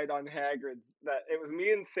night ride on Hagrid, that it was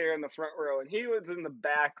me and Sarah in the front row, and he was in the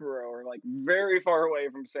back row, or like very far away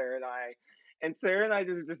from Sarah and I. And Sarah and I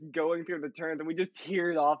just going through the turns, and we just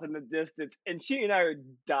hear it off in the distance. And she and I are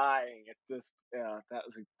dying at this. Yeah, that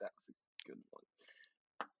was a good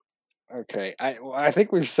one. Okay, I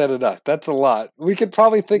think we've set it up. That's a lot. We could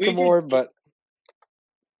probably think of We could, more, but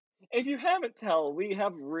if you haven't tell, we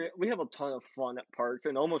have a ton of fun at parks,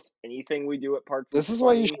 and almost anything we do at parks is this is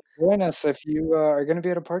why you should funny. join us if you are going to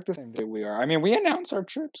be at a park the same day we are. I mean, we announce our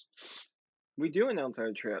trips. We do announce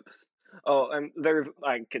our trips. Oh, and there's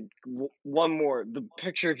one more. The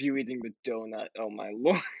picture of you eating the donut. Oh my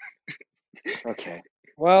lord. Okay.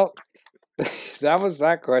 Well, that was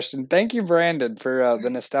that question. Thank you, Brandon, for the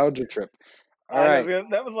nostalgia trip. All I know right.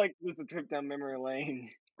 that was like just a trip down memory lane.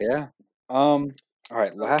 Yeah. All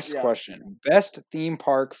right. Last Yeah. question. Best theme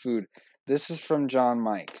park food. This is from John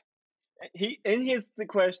Mike. The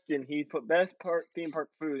question he put best theme park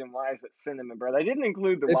food, and why is it cinnamon bread? I didn't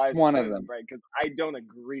include the It's why is it one of cinnamon them. bread because I don't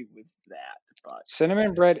agree with that. But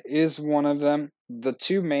Cinnamon bread is one of them. The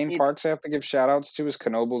two main it's parks I have to give shout outs to is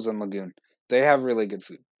Knoebels and Lagoon. They have really good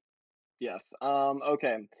food. yes.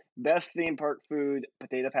 Okay. Best theme park food: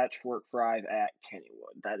 potato patch fork fries at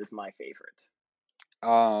Kennywood. That is my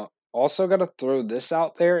favorite. Also got to throw this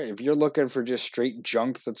out there. If you're looking for just straight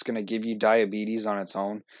junk that's going to give you diabetes on its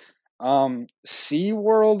own,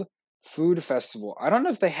 SeaWorld Food Festival. I don't know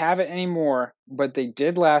if they have it anymore, but they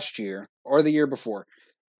did last year or the year before.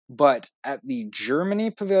 But at the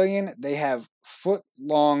Germany Pavilion, they have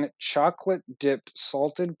foot-long chocolate-dipped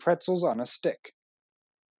salted pretzels on a stick.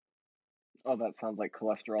 Oh, that sounds like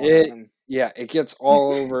cholesterol It heaven. Yeah, it gets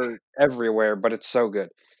all over everywhere, but it's so good.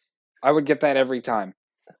 I would get that every time.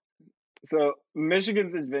 So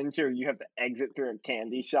Michigan's Adventure, you have to exit through a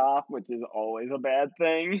candy shop, which is always a bad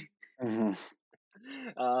thing. Hmm.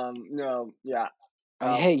 No, yeah.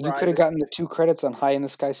 I mean, hey, you could Rise have of gotten the 2 credits on High in the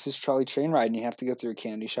Sky Sis Trolley Train Ride, and you have to go through a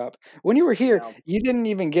candy shop. When you were here, no, you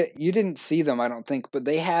didn't see them, I don't think, but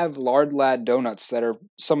they have Lard Lad donuts that are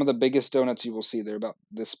some of the biggest donuts you will see. They're about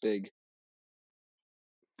this big.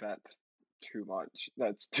 that's too much.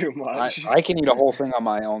 That's too I much. I can eat a whole thing on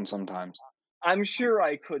my own sometimes. I'm sure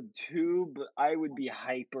I could too, but I would be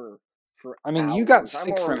hyper for I mean, you got hours. I'm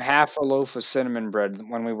sick from already half a loaf of cinnamon bread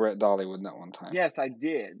when we were at Dollywood that one time. yes, I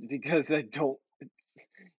did because I don't.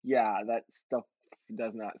 Yeah, that stuff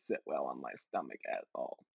does not sit well on my stomach at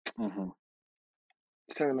all. Hmm.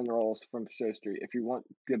 Cinnamon rolls from Show Street. If you want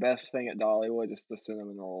the best thing at Dollywood, it's the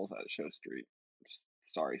cinnamon rolls at Show Street.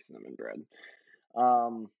 Sorry, cinnamon bread.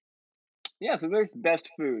 Um, yeah, so there's best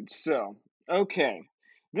food. So, okay.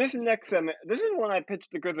 This next segment, this is one I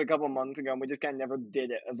pitched to Chris a couple months ago, and we just kind of never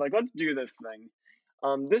did it. I was like, let's do this thing.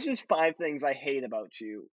 This is 5 things I hate about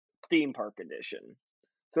you, theme park edition.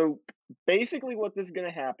 So basically, what is going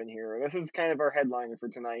to happen here? This is kind of our headliner for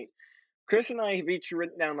tonight. Chris and I have each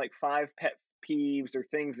written down like 5 pet peeves or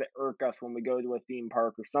things that irk us when we go to a theme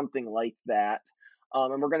park or something like that.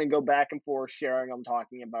 And we're going to go back and forth sharing them,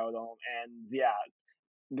 talking about them. And yeah,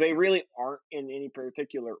 they really aren't in any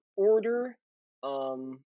particular order.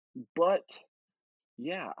 Um, but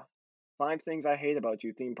yeah, 5 things I hate about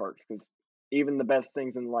you, theme parks, because even the best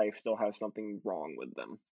things in life still have something wrong with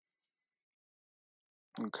them.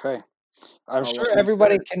 Okay. I'm I'll sure let you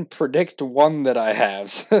everybody start. can predict one that I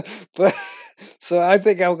have. But so I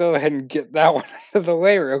think I'll go ahead and get that one out of the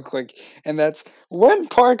way real quick. And that's when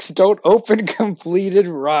parks don't open completed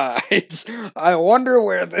rides. I wonder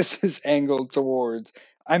where this is angled towards.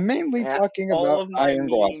 I'm mainly talking All about of my Iron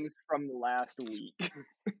Gwazi. memes from the last week.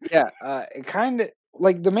 Yeah, it kind of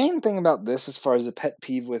like the main thing about this, as far as a pet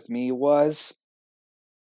peeve with me, was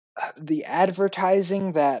the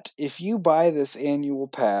advertising that if you buy this annual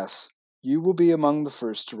pass, you will be among the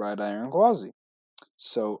first to ride Iron Gwazi.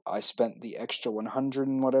 So I spent the extra 100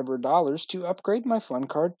 and whatever dollars to upgrade my fun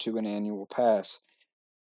card to an annual pass.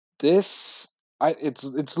 It's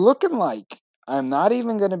looking like I'm not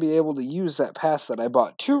even going to be able to use that pass that I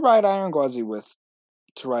bought to ride Iron Gwazi with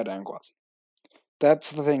to ride Iron Gwazi.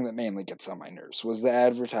 That's the thing that mainly gets on my nerves, was the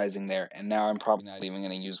advertising there, and now I'm probably not even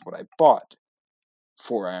going to use what I bought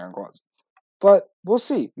for Iron Gwazi. But we'll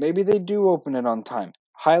see. Maybe they do open it on time.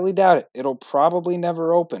 Highly doubt it. It'll probably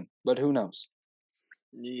never open, but who knows?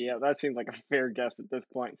 Yeah, that seems like a fair guess at this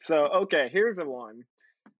point. So, okay, here's a one.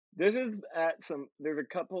 This is there's a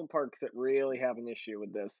couple of parks that really have an issue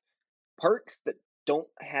with this. Parks that don't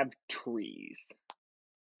have trees.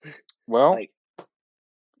 Well, Like,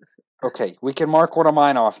 okay, we can mark one of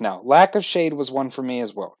mine off now. Lack of shade was one for me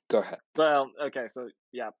as well. Go ahead. well, okay, so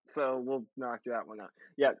yeah, so we'll knock that one out.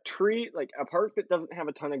 Yeah, like a park that doesn't have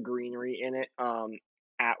a ton of greenery in it.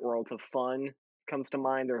 At Worlds of Fun comes to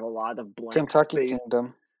mind. There's a lot of blank Kentucky space.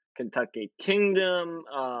 Kingdom. Kentucky Kingdom.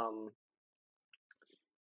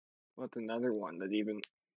 What's another one that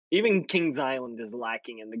even Kings Island is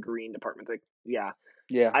lacking in the green department. Like, yeah,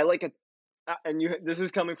 Yeah. I like a and this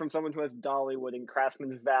is coming from someone who has Dollywood and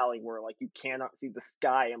Craftsman's Valley, where like you cannot see the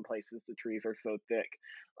sky in places the trees are so thick.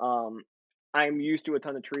 Um, I'm used to a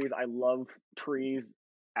ton of trees. I love trees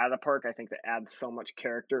at a park. I think that adds so much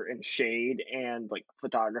character and shade and like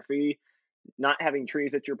photography. Not having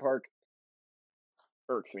trees at your park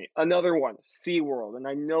irks me. Another one, SeaWorld, and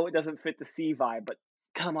I know it doesn't fit the sea vibe, but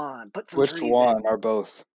come on, put some Which trees in. one are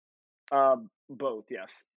both? Both, yes.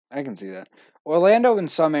 I can see that. Orlando in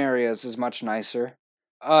some areas is much nicer.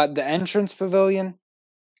 The entrance pavilion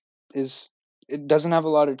it doesn't have a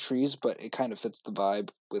lot of trees, but it kind of fits the vibe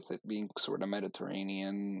with it being sort of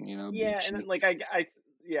Mediterranean, Yeah, and beachy. then, like I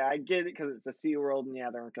get it because it's a SeaWorld, and yeah,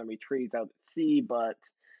 there aren't going to be trees out at sea, but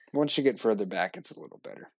Once you get further back, it's a little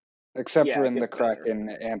better. Except yeah, for it in the gets better. Kraken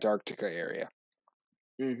Antarctica area.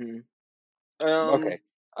 Mhm. Okay,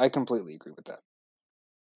 I completely agree with that.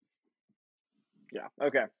 Yeah.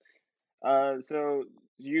 Okay. So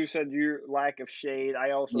you said your lack of shade.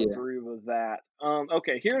 I also Yeah. agree with that.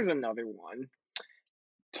 Okay. Here's another one.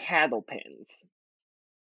 Cattle pens.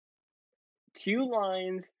 Queue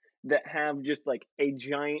lines that have just like a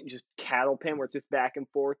giant just cattle pen where it's just back and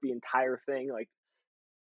forth the entire thing. Like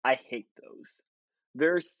I hate those.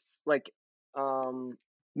 There's like um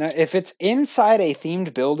Now, if it's inside a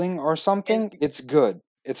themed building or and something, it's good.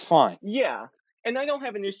 It's fine. yeah, and I don't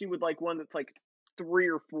have an issue with like one that's like 3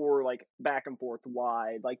 or 4 like back and forth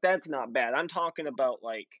wide. Like that's not bad. I'm talking about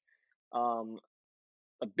like um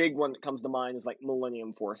a big one that comes to mind is like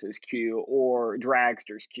Millennium Force's queue or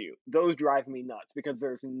Dragster's queue. Those drive me nuts because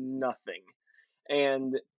there's nothing.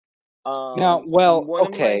 And Now, well, one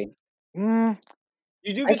of my okay. Mm,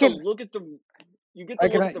 you do I get to can, look at I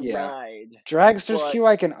can, the yeah. ride, Dragster's but queue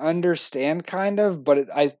I can understand kind of, but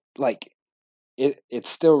I like it's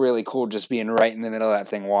still really cool just being right in the middle of that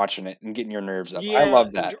thing watching it and getting your nerves up. I yeah,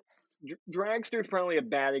 love that. Dragster's probably a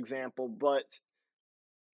bad example, but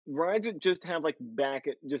rides that just have like back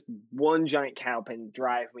at just one giant cow pen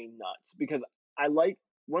drive me nuts because I like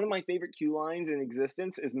one of my favorite queue lines in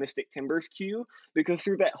existence is Mystic Timbers queue because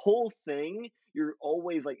through that whole thing you're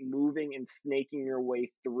always like moving and snaking your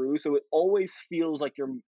way through, so it always feels like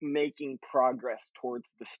you're making progress towards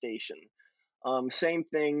the station. Same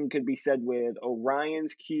thing could be said with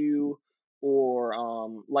Orion's queue or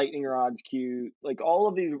Lightning Rod's queue. Like all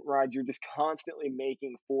of these rides, you're just constantly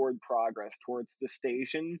making forward progress towards the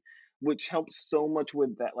station, which helps so much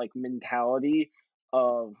with that like mentality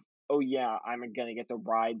of, oh yeah, I'm gonna get to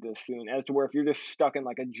ride this soon, as to where if you're just stuck in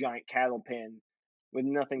like a giant cattle pen with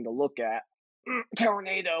nothing to look at,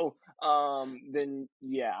 tornado, then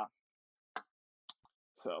yeah.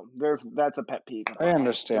 So that's a pet peeve of I mine.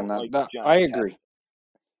 I understand don't that. like That I giant cat. agree.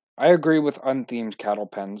 I agree with unthemed cattle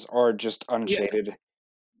pens or just Yeah, unshaded.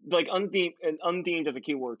 like unthemed, and unthemed is a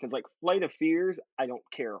key word because like Flight of Fears, I don't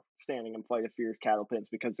care standing in Flight of Fears cattle pens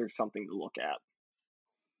because there's something to look at.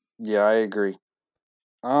 Yeah, I agree.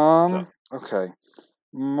 So Okay.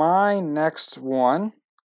 My next one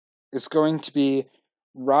is going to be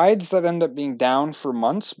rides that end up being down for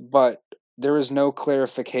months, but there is no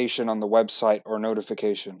clarification on the website or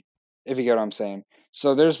notification, if you get what I'm saying.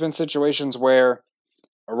 So there's been situations where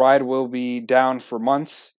a ride will be down for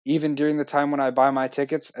months, even during the time when I buy my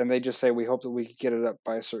tickets, and they just say we hope that we could get it up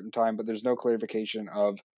by a certain time, but there's no clarification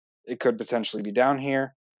of it could potentially be down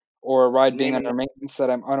here, or a ride being name under maintenance that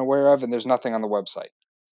I'm unaware of, and there's nothing on the website.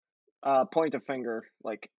 point a finger,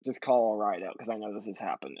 like just call a ride out because I know this is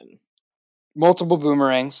happening. Multiple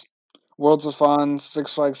boomerangs, Worlds of Fun,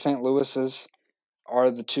 Six Flags St. Louis's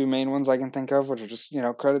are the two main ones I can think of, which are just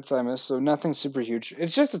credits I missed. So nothing super huge.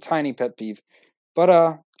 It's just a tiny pet peeve, but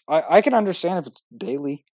I can understand if it's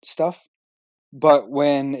daily stuff. But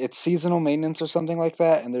when it's seasonal maintenance or something like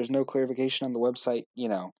that, and there's no clarification on the website,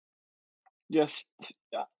 Just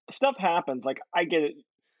stuff happens. Like I get it.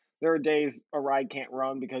 There are days a ride can't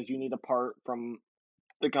run because you need a part from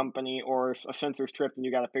the company or a sensor's tripped and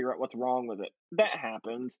you got to figure out what's wrong with it. That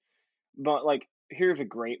happens. But like, here's a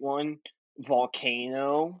great one: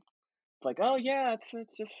 Volcano. It's like, oh yeah,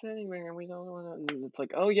 it's just sitting there and we don't want to. It's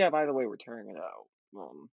like, oh yeah, by the way, we're tearing it out.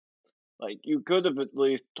 Like you could have at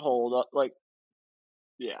least told like,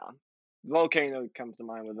 yeah. Volcano comes to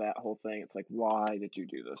mind with that whole thing. It's like, why did you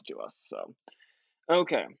do this to us? So,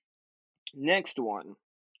 okay. Next one.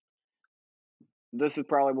 This is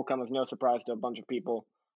probably will come as no surprise to a bunch of people.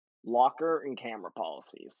 Locker and camera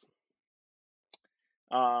policies.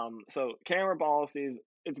 So camera policies,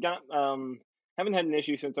 it's got haven't had an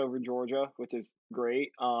issue since over Georgia, which is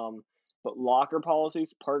great. But locker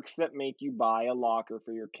policies, perks that make you buy a locker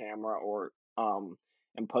for your camera or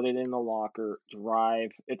and put it in the locker,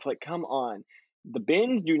 drive. It's like, come on. The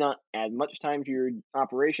bins do not add much time to your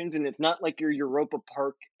operations, and it's not like your Europa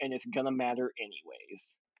Park and it's gonna matter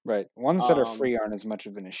anyways. right. Ones that are Um, free aren't as much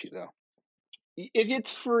of an issue though. if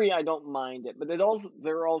it's free, I don't mind it, but there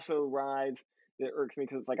are also rides that irks me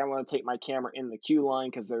because it's like I want to take my camera in the queue line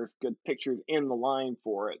because there's good pictures in the line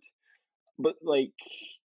for it. But like,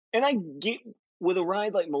 and I get with a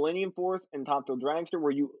ride like Millennium Force and Top Thrill Dragster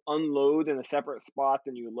where you unload in a separate spot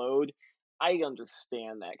than you load. I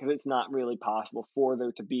understand that because it's not really possible for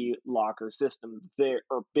there to be locker systems there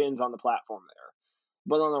or bins on the platform there.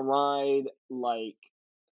 But on a ride like,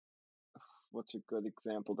 what's a good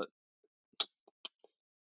example that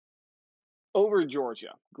over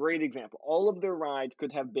Georgia, great example. All of their rides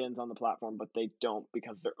could have bins on the platform, but they don't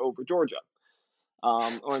because they're over Georgia.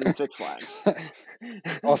 Or in Six Flags.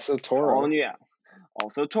 Also, Toro. Calling you out.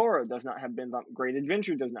 Also, Toro does not have bins on. Great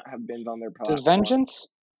Adventure does not have bins on their Does platform. Vengeance?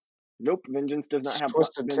 Nope, Vengeance does not have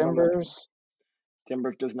Twisted bins on their. Timbers?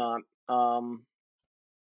 Timbers does not.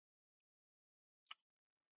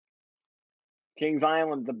 Kings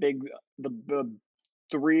Island, the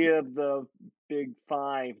three of the big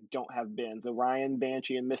five don't have bins. Orion,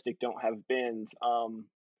 Banshee, and Mystic don't have bins.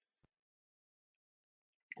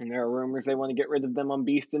 And there are rumors they want to get rid of them on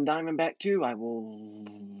Beast and Diamondback too. I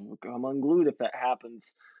will come unglued if that happens.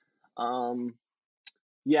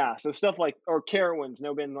 Yeah, so stuff like or Carowinds,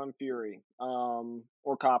 no bins on Fury,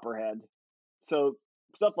 or Copperhead. So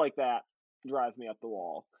stuff like that drives me up the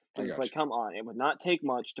wall. I Because it's got like, you. come on, it would not take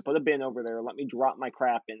much to put a bin over there. Let me drop my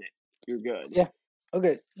crap in it. You're good. Yeah.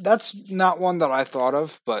 Okay. That's not one that I thought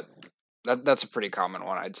of, but that's a pretty common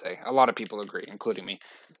one, I'd say. A lot of people agree, including me.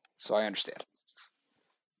 So I understand.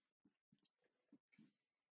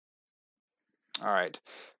 All right.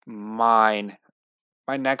 My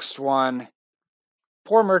next one,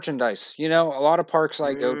 poor merchandise. A lot of parks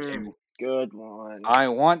I go to, Good one. I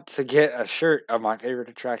want to get a shirt of my favorite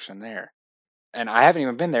attraction there. And I haven't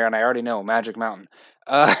even been there, and I already know Magic Mountain.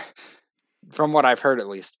 Uh, from what I've heard at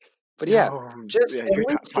least. But yeah, just Yeah, at you're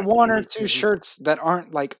not least finding one or two anything. shirts that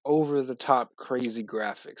aren't like over the top crazy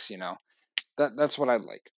graphics, That's what I'd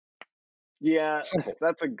like. Yeah, Simple.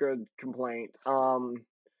 that's a good complaint.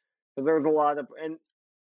 There's a lot of, and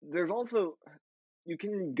there's also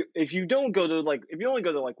if you don't go to like if you only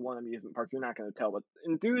go to like one amusement park, you're not going to tell. But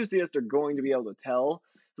enthusiasts are going to be able to tell.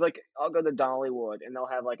 Like I'll go to Dollywood and they'll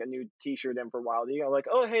have like a new T-shirt in for Wild Eagle. Like,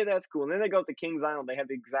 oh hey, that's cool. And then they go up to Kings Island, they have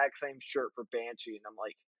the exact same shirt for Banshee, and I'm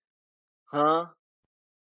like, huh?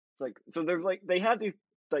 like so there's like they have these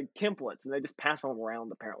like templates and they just pass them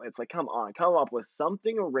around apparently. It's like, come on, come up with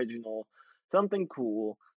something original, something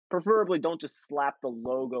cool. Preferably don't just slap the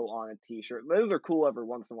logo on a t-shirt. Those are cool every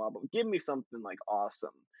once in a while, but give me something like awesome.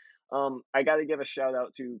 I got to give a shout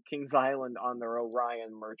out to Kings Island on their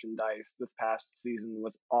Orion merchandise. This past season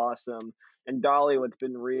was awesome, and Dollywood's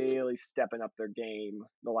been really stepping up their game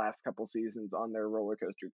the last couple seasons on their roller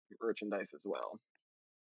coaster merchandise as well.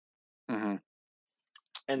 Mm-hmm.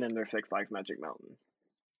 And then their Six Flags Magic Mountain.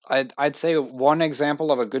 I'd say one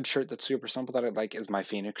example of a good shirt that's super simple that I like is my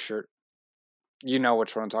Phoenix shirt. You know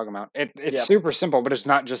which one I'm talking about. It's super simple, but it's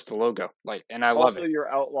not just the logo. Like, and I love Also, it. your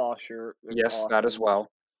Outlaw shirt. Yes, that as well.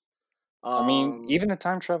 I mean, Um, even the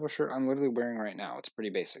time travel shirt I'm literally wearing right now, it's pretty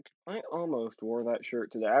basic. I almost wore that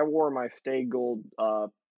shirt today. I wore my Stay Gold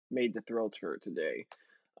Made to Thrill shirt today.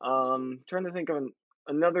 Trying to think of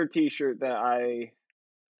another T-shirt that I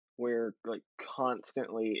wear like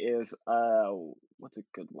constantly is what's a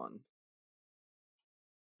good one?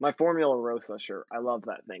 My Formula Rosa shirt. I love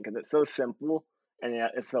that thing because it's so simple and yeah,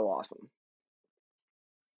 it's so awesome.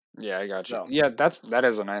 Yeah, I got you. So. Yeah, that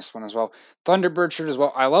is a nice one as well. Thunderbird shirt as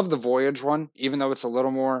well. I love the Voyage one, even though it's a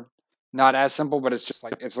little more not as simple, but it's just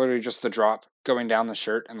like it's literally just the drop going down the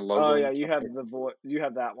shirt and the logo. Oh yeah, you have you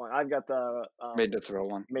have that one. I've got the Made to Thrill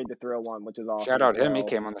one. Made to Thrill one, which is awesome. Shout out him. He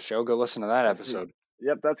came on the show. Go listen to that episode.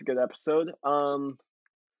 Yep, that's a good episode.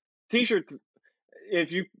 T-shirts.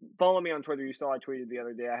 If you follow me on Twitter, you saw I tweeted the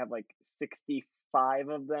other day. I have like 65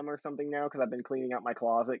 of them or something now because I've been cleaning out my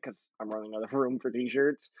closet because I'm running out of room for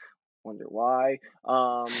T-shirts. Wonder why.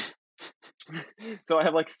 So I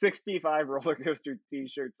have like 65 roller coaster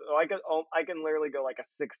T-shirts. So I can literally go like a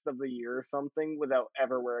sixth of the year or something without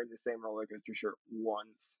ever wearing the same roller coaster shirt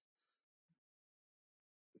once.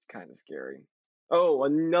 It's kind of scary. Oh,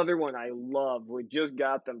 another one I love. We just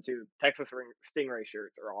got them too. Texas Stingray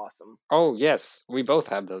shirts are awesome. Oh yes, we both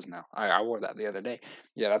have those now. I wore that the other day.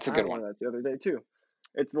 Yeah, that's a good one. I wore that the other day too.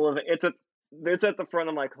 It's at the front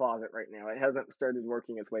of my closet right now. It hasn't started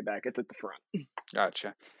working its way back. It's at the front.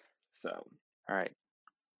 Gotcha. So. All right.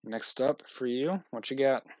 Next up for you, what you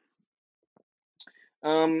got?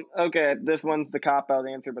 Okay, this one's the cop-out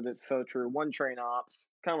answer, but it's so true. One Train Ops.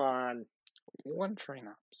 Come on. One Train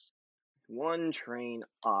Ops. One Train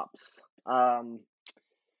Ops.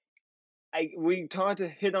 We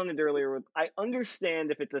hit on it earlier. I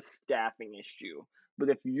understand if it's a staffing issue, but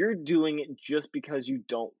if you're doing it just because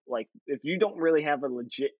if you don't really have a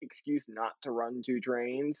legit excuse not to run 2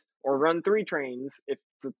 trains or run 3 trains, if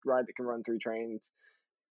the ride that can run 3 trains,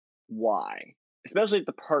 why? Especially if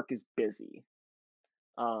the park is busy.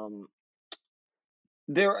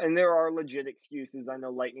 There are legit excuses. I know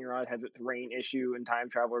Lightning Rod has its rain issue and Time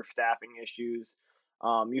Traveler staffing issues.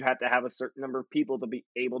 You have to have a certain number of people to be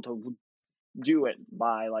able to do it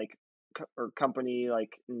by company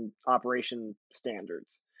operation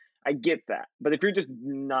standards. I get that, but if you're just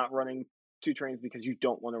not running 2 trains because you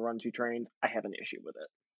don't want to run 2 trains, I have an issue with it.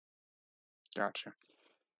 Gotcha.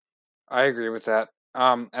 I agree with that.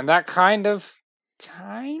 And that kind of,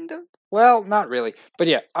 well, not really, but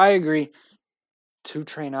yeah, I agree. 2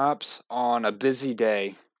 train ops on a busy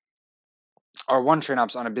day, or 1 train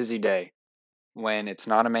ops on a busy day, when it's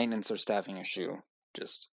not a maintenance or staffing issue,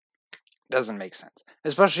 just doesn't make sense,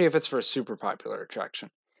 especially if it's for a super popular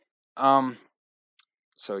attraction.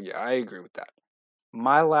 So yeah, I agree with that.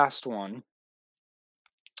 My last one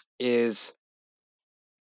is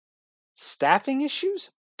staffing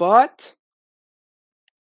issues, but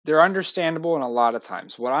they're understandable in a lot of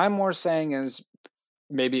times. What I'm more saying is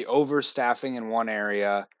maybe overstaffing in one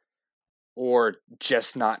area or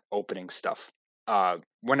just not opening stuff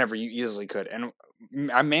whenever you easily could. And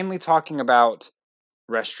I'm mainly talking about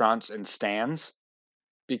restaurants and stands,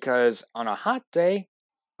 because on a hot day,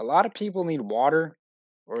 a lot of people need water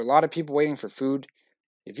or a lot of people waiting for food.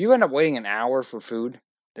 If you end up waiting an hour for food,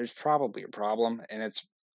 there's probably a problem, and it's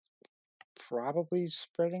probably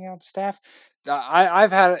spreading out staff.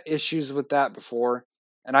 I've had issues with that before,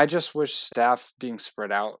 and I just wish staff being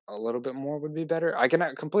spread out a little bit more would be better. I can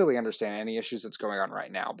completely understand any issues that's going on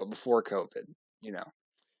right now, but before COVID,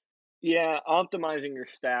 Yeah, optimizing your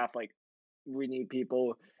staff, we need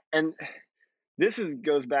people, and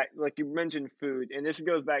goes back, like you mentioned food, and this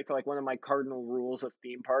goes back to one of my cardinal rules of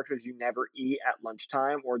theme parks is you never eat at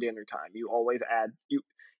lunchtime or dinner time. You always add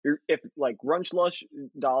if Brunch Lush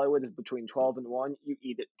Dollywood is between 12 and 1, you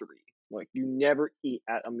eat at 3. You never eat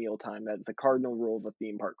at a mealtime. That's a cardinal rule of a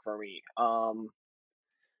theme park for me.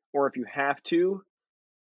 Or if you have to,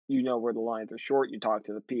 where the lines are short, you talk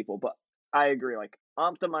to the people. But I agree,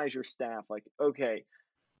 optimize your staff. Okay,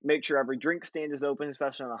 make sure every drink stand is open,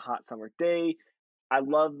 especially on a hot summer day. I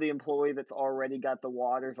love the employee that's already got the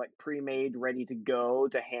waters like pre-made, ready to go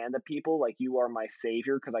to hand to people. Like, you are my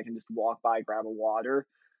savior because I can just walk by, grab a water.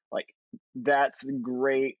 Like, that's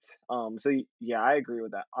great. So yeah, I agree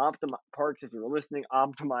with that. Parks, if you're listening,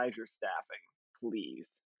 optimize your staffing, please.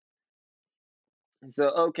 So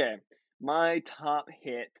okay, my top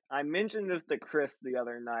hit. I mentioned this to Chris the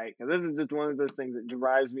other night because this is just one of those things that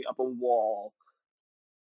drives me up a wall.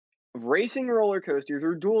 Racing roller coasters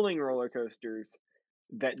or dueling roller coasters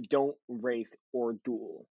that don't race or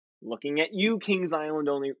duel. Looking at you, Kings Island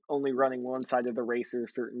only running one side of the racer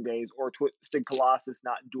certain days, or Twisted Colossus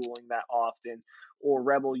not dueling that often, or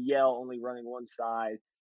Rebel Yell only running one side.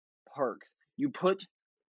 Parks, you put,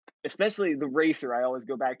 especially the racer, I always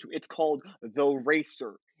go back to, it's called the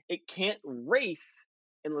racer. It can't race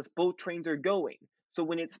unless both trains are going. So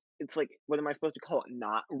when it's like, what am I supposed to call it?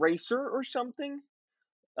 Not racer or something?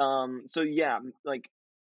 So yeah, like,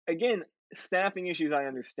 again, staffing issues I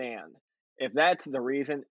understand. If that's the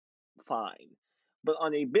reason, fine. But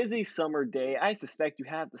on a busy summer day, I suspect you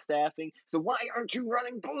have the staffing, so why aren't you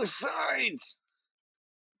running both sides?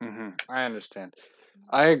 I understand.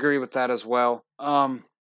 I agree with that as well.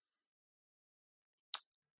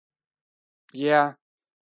 Yeah.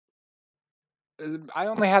 I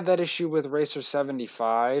only had that issue with Racer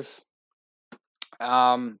 75.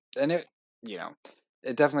 And it,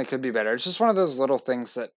 it definitely could be better. It's just one of those little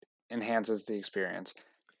things that enhances the experience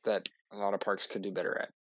that a lot of parks could do better at.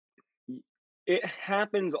 It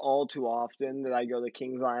happens all too often that I go to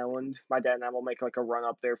Kings Island. My dad and I will make like a run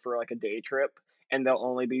up there for like a day trip, and they'll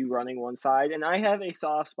only be running one side. And I have a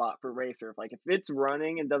soft spot for racer. Like, if it's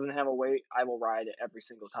running and doesn't have a wait, I will ride it every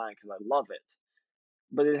single time because I love it.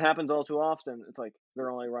 But it happens all too often. It's like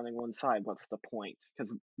they're only running one side. What's the point?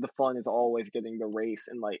 Because the fun is always getting the race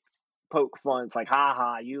and like poke fun. It's like, ha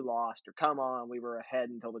ha, you lost, or come on, we were ahead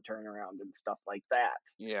until the turnaround and stuff like that.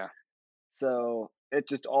 Yeah. So it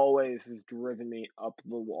just always has driven me up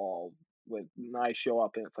the wall when I show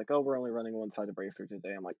up and it's like, oh, we're only running one side of racer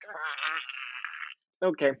today. I'm like,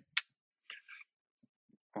 okay.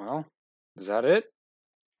 Well, is that it?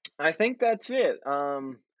 I think that's it.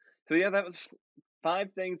 So yeah, that was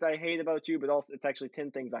 5 things I hate about you, but also it's actually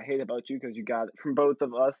 10 things I hate about you because you got it from both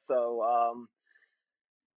of us. So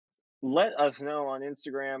let us know on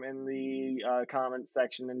Instagram in the comments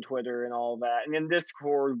section and Twitter and all that, and in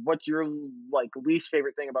Discord, what's your like least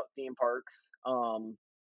favorite thing about theme parks.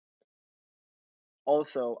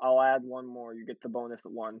 Also, I'll add one more. You get the bonus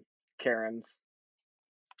one. Karens,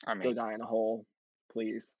 go die in a hole,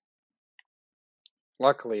 please.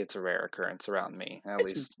 Luckily, it's a rare occurrence around me, at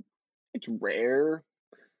least. It's rare,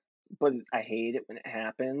 but I hate it when it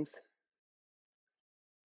happens.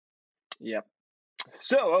 Yep.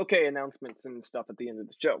 So, okay, announcements and stuff at the end of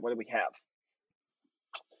the show. What do we have?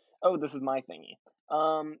 Oh, this is my thingy.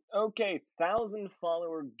 Okay, 1,000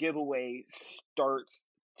 follower giveaway starts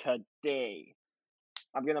today.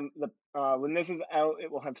 I'm gonna when this is out,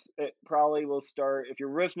 it probably will start. If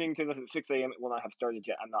you're listening to this at 6 a.m., it will not have started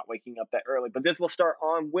yet. I'm not waking up that early, but this will start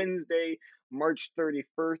on Wednesday, March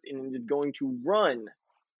 31st, and it is going to run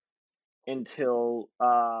until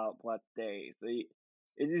what day? It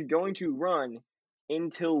is going to run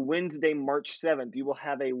until Wednesday, March 7th. You will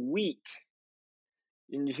have a week.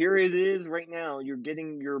 And here it is right now. You're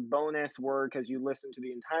getting your bonus word because you listened to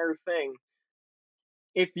the entire thing.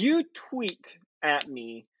 If you tweet at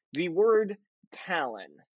me the word Talon,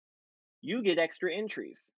 you get extra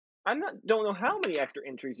entries. Don't know how many extra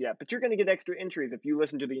entries yet, but you're going to get extra entries if you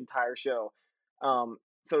listen to the entire show.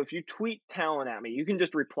 So if you tweet Talon at me, you can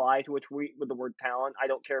just reply to a tweet with the word Talon. I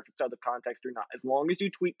don't care if it's out of context or not. As long as you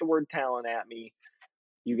tweet the word Talon at me,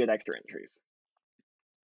 you get extra entries.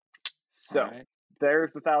 So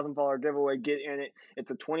there's the 1,000 follower giveaway. Get in it.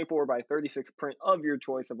 It's a 24 by 36 print of your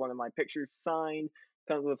choice of one of my pictures, signed.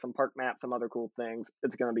 Comes with some park maps, some other cool things.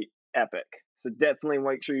 It's going to be epic. So definitely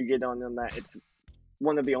make sure you get on that. It's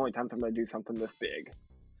one of the only times I'm going to do something this big.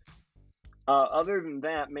 Other than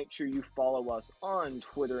that, make sure you follow us on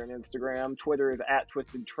Twitter and Instagram. Twitter is at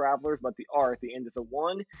Twisted Travelers, but the R at the end is a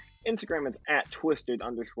 1. Instagram is at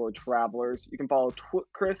Twisted_Travelers. You can follow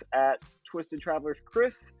Chris at Twisted Travelers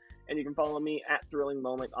Chris, and you can follow me at Thrilling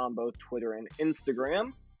Moment on both Twitter and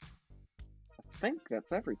Instagram. I think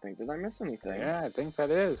that's everything. Did I miss anything? Yeah, I think that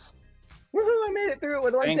is. Woohoo! I made it through it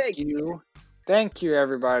with one take. Thank you. Thank you,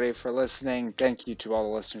 everybody, for listening. Thank you to all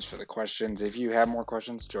the listeners for the questions. If you have more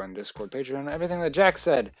questions, join Discord, Patreon, everything that Jack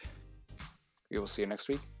said. We will see you next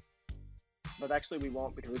week. But actually, we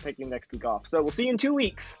won't because we're taking next week off. So we'll see you in 2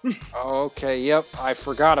 weeks. Okay, yep. I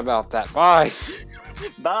forgot about that. Bye.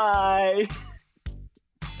 Bye.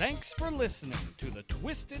 Thanks for listening to the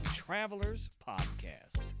Twisted Travelers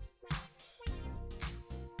Podcast.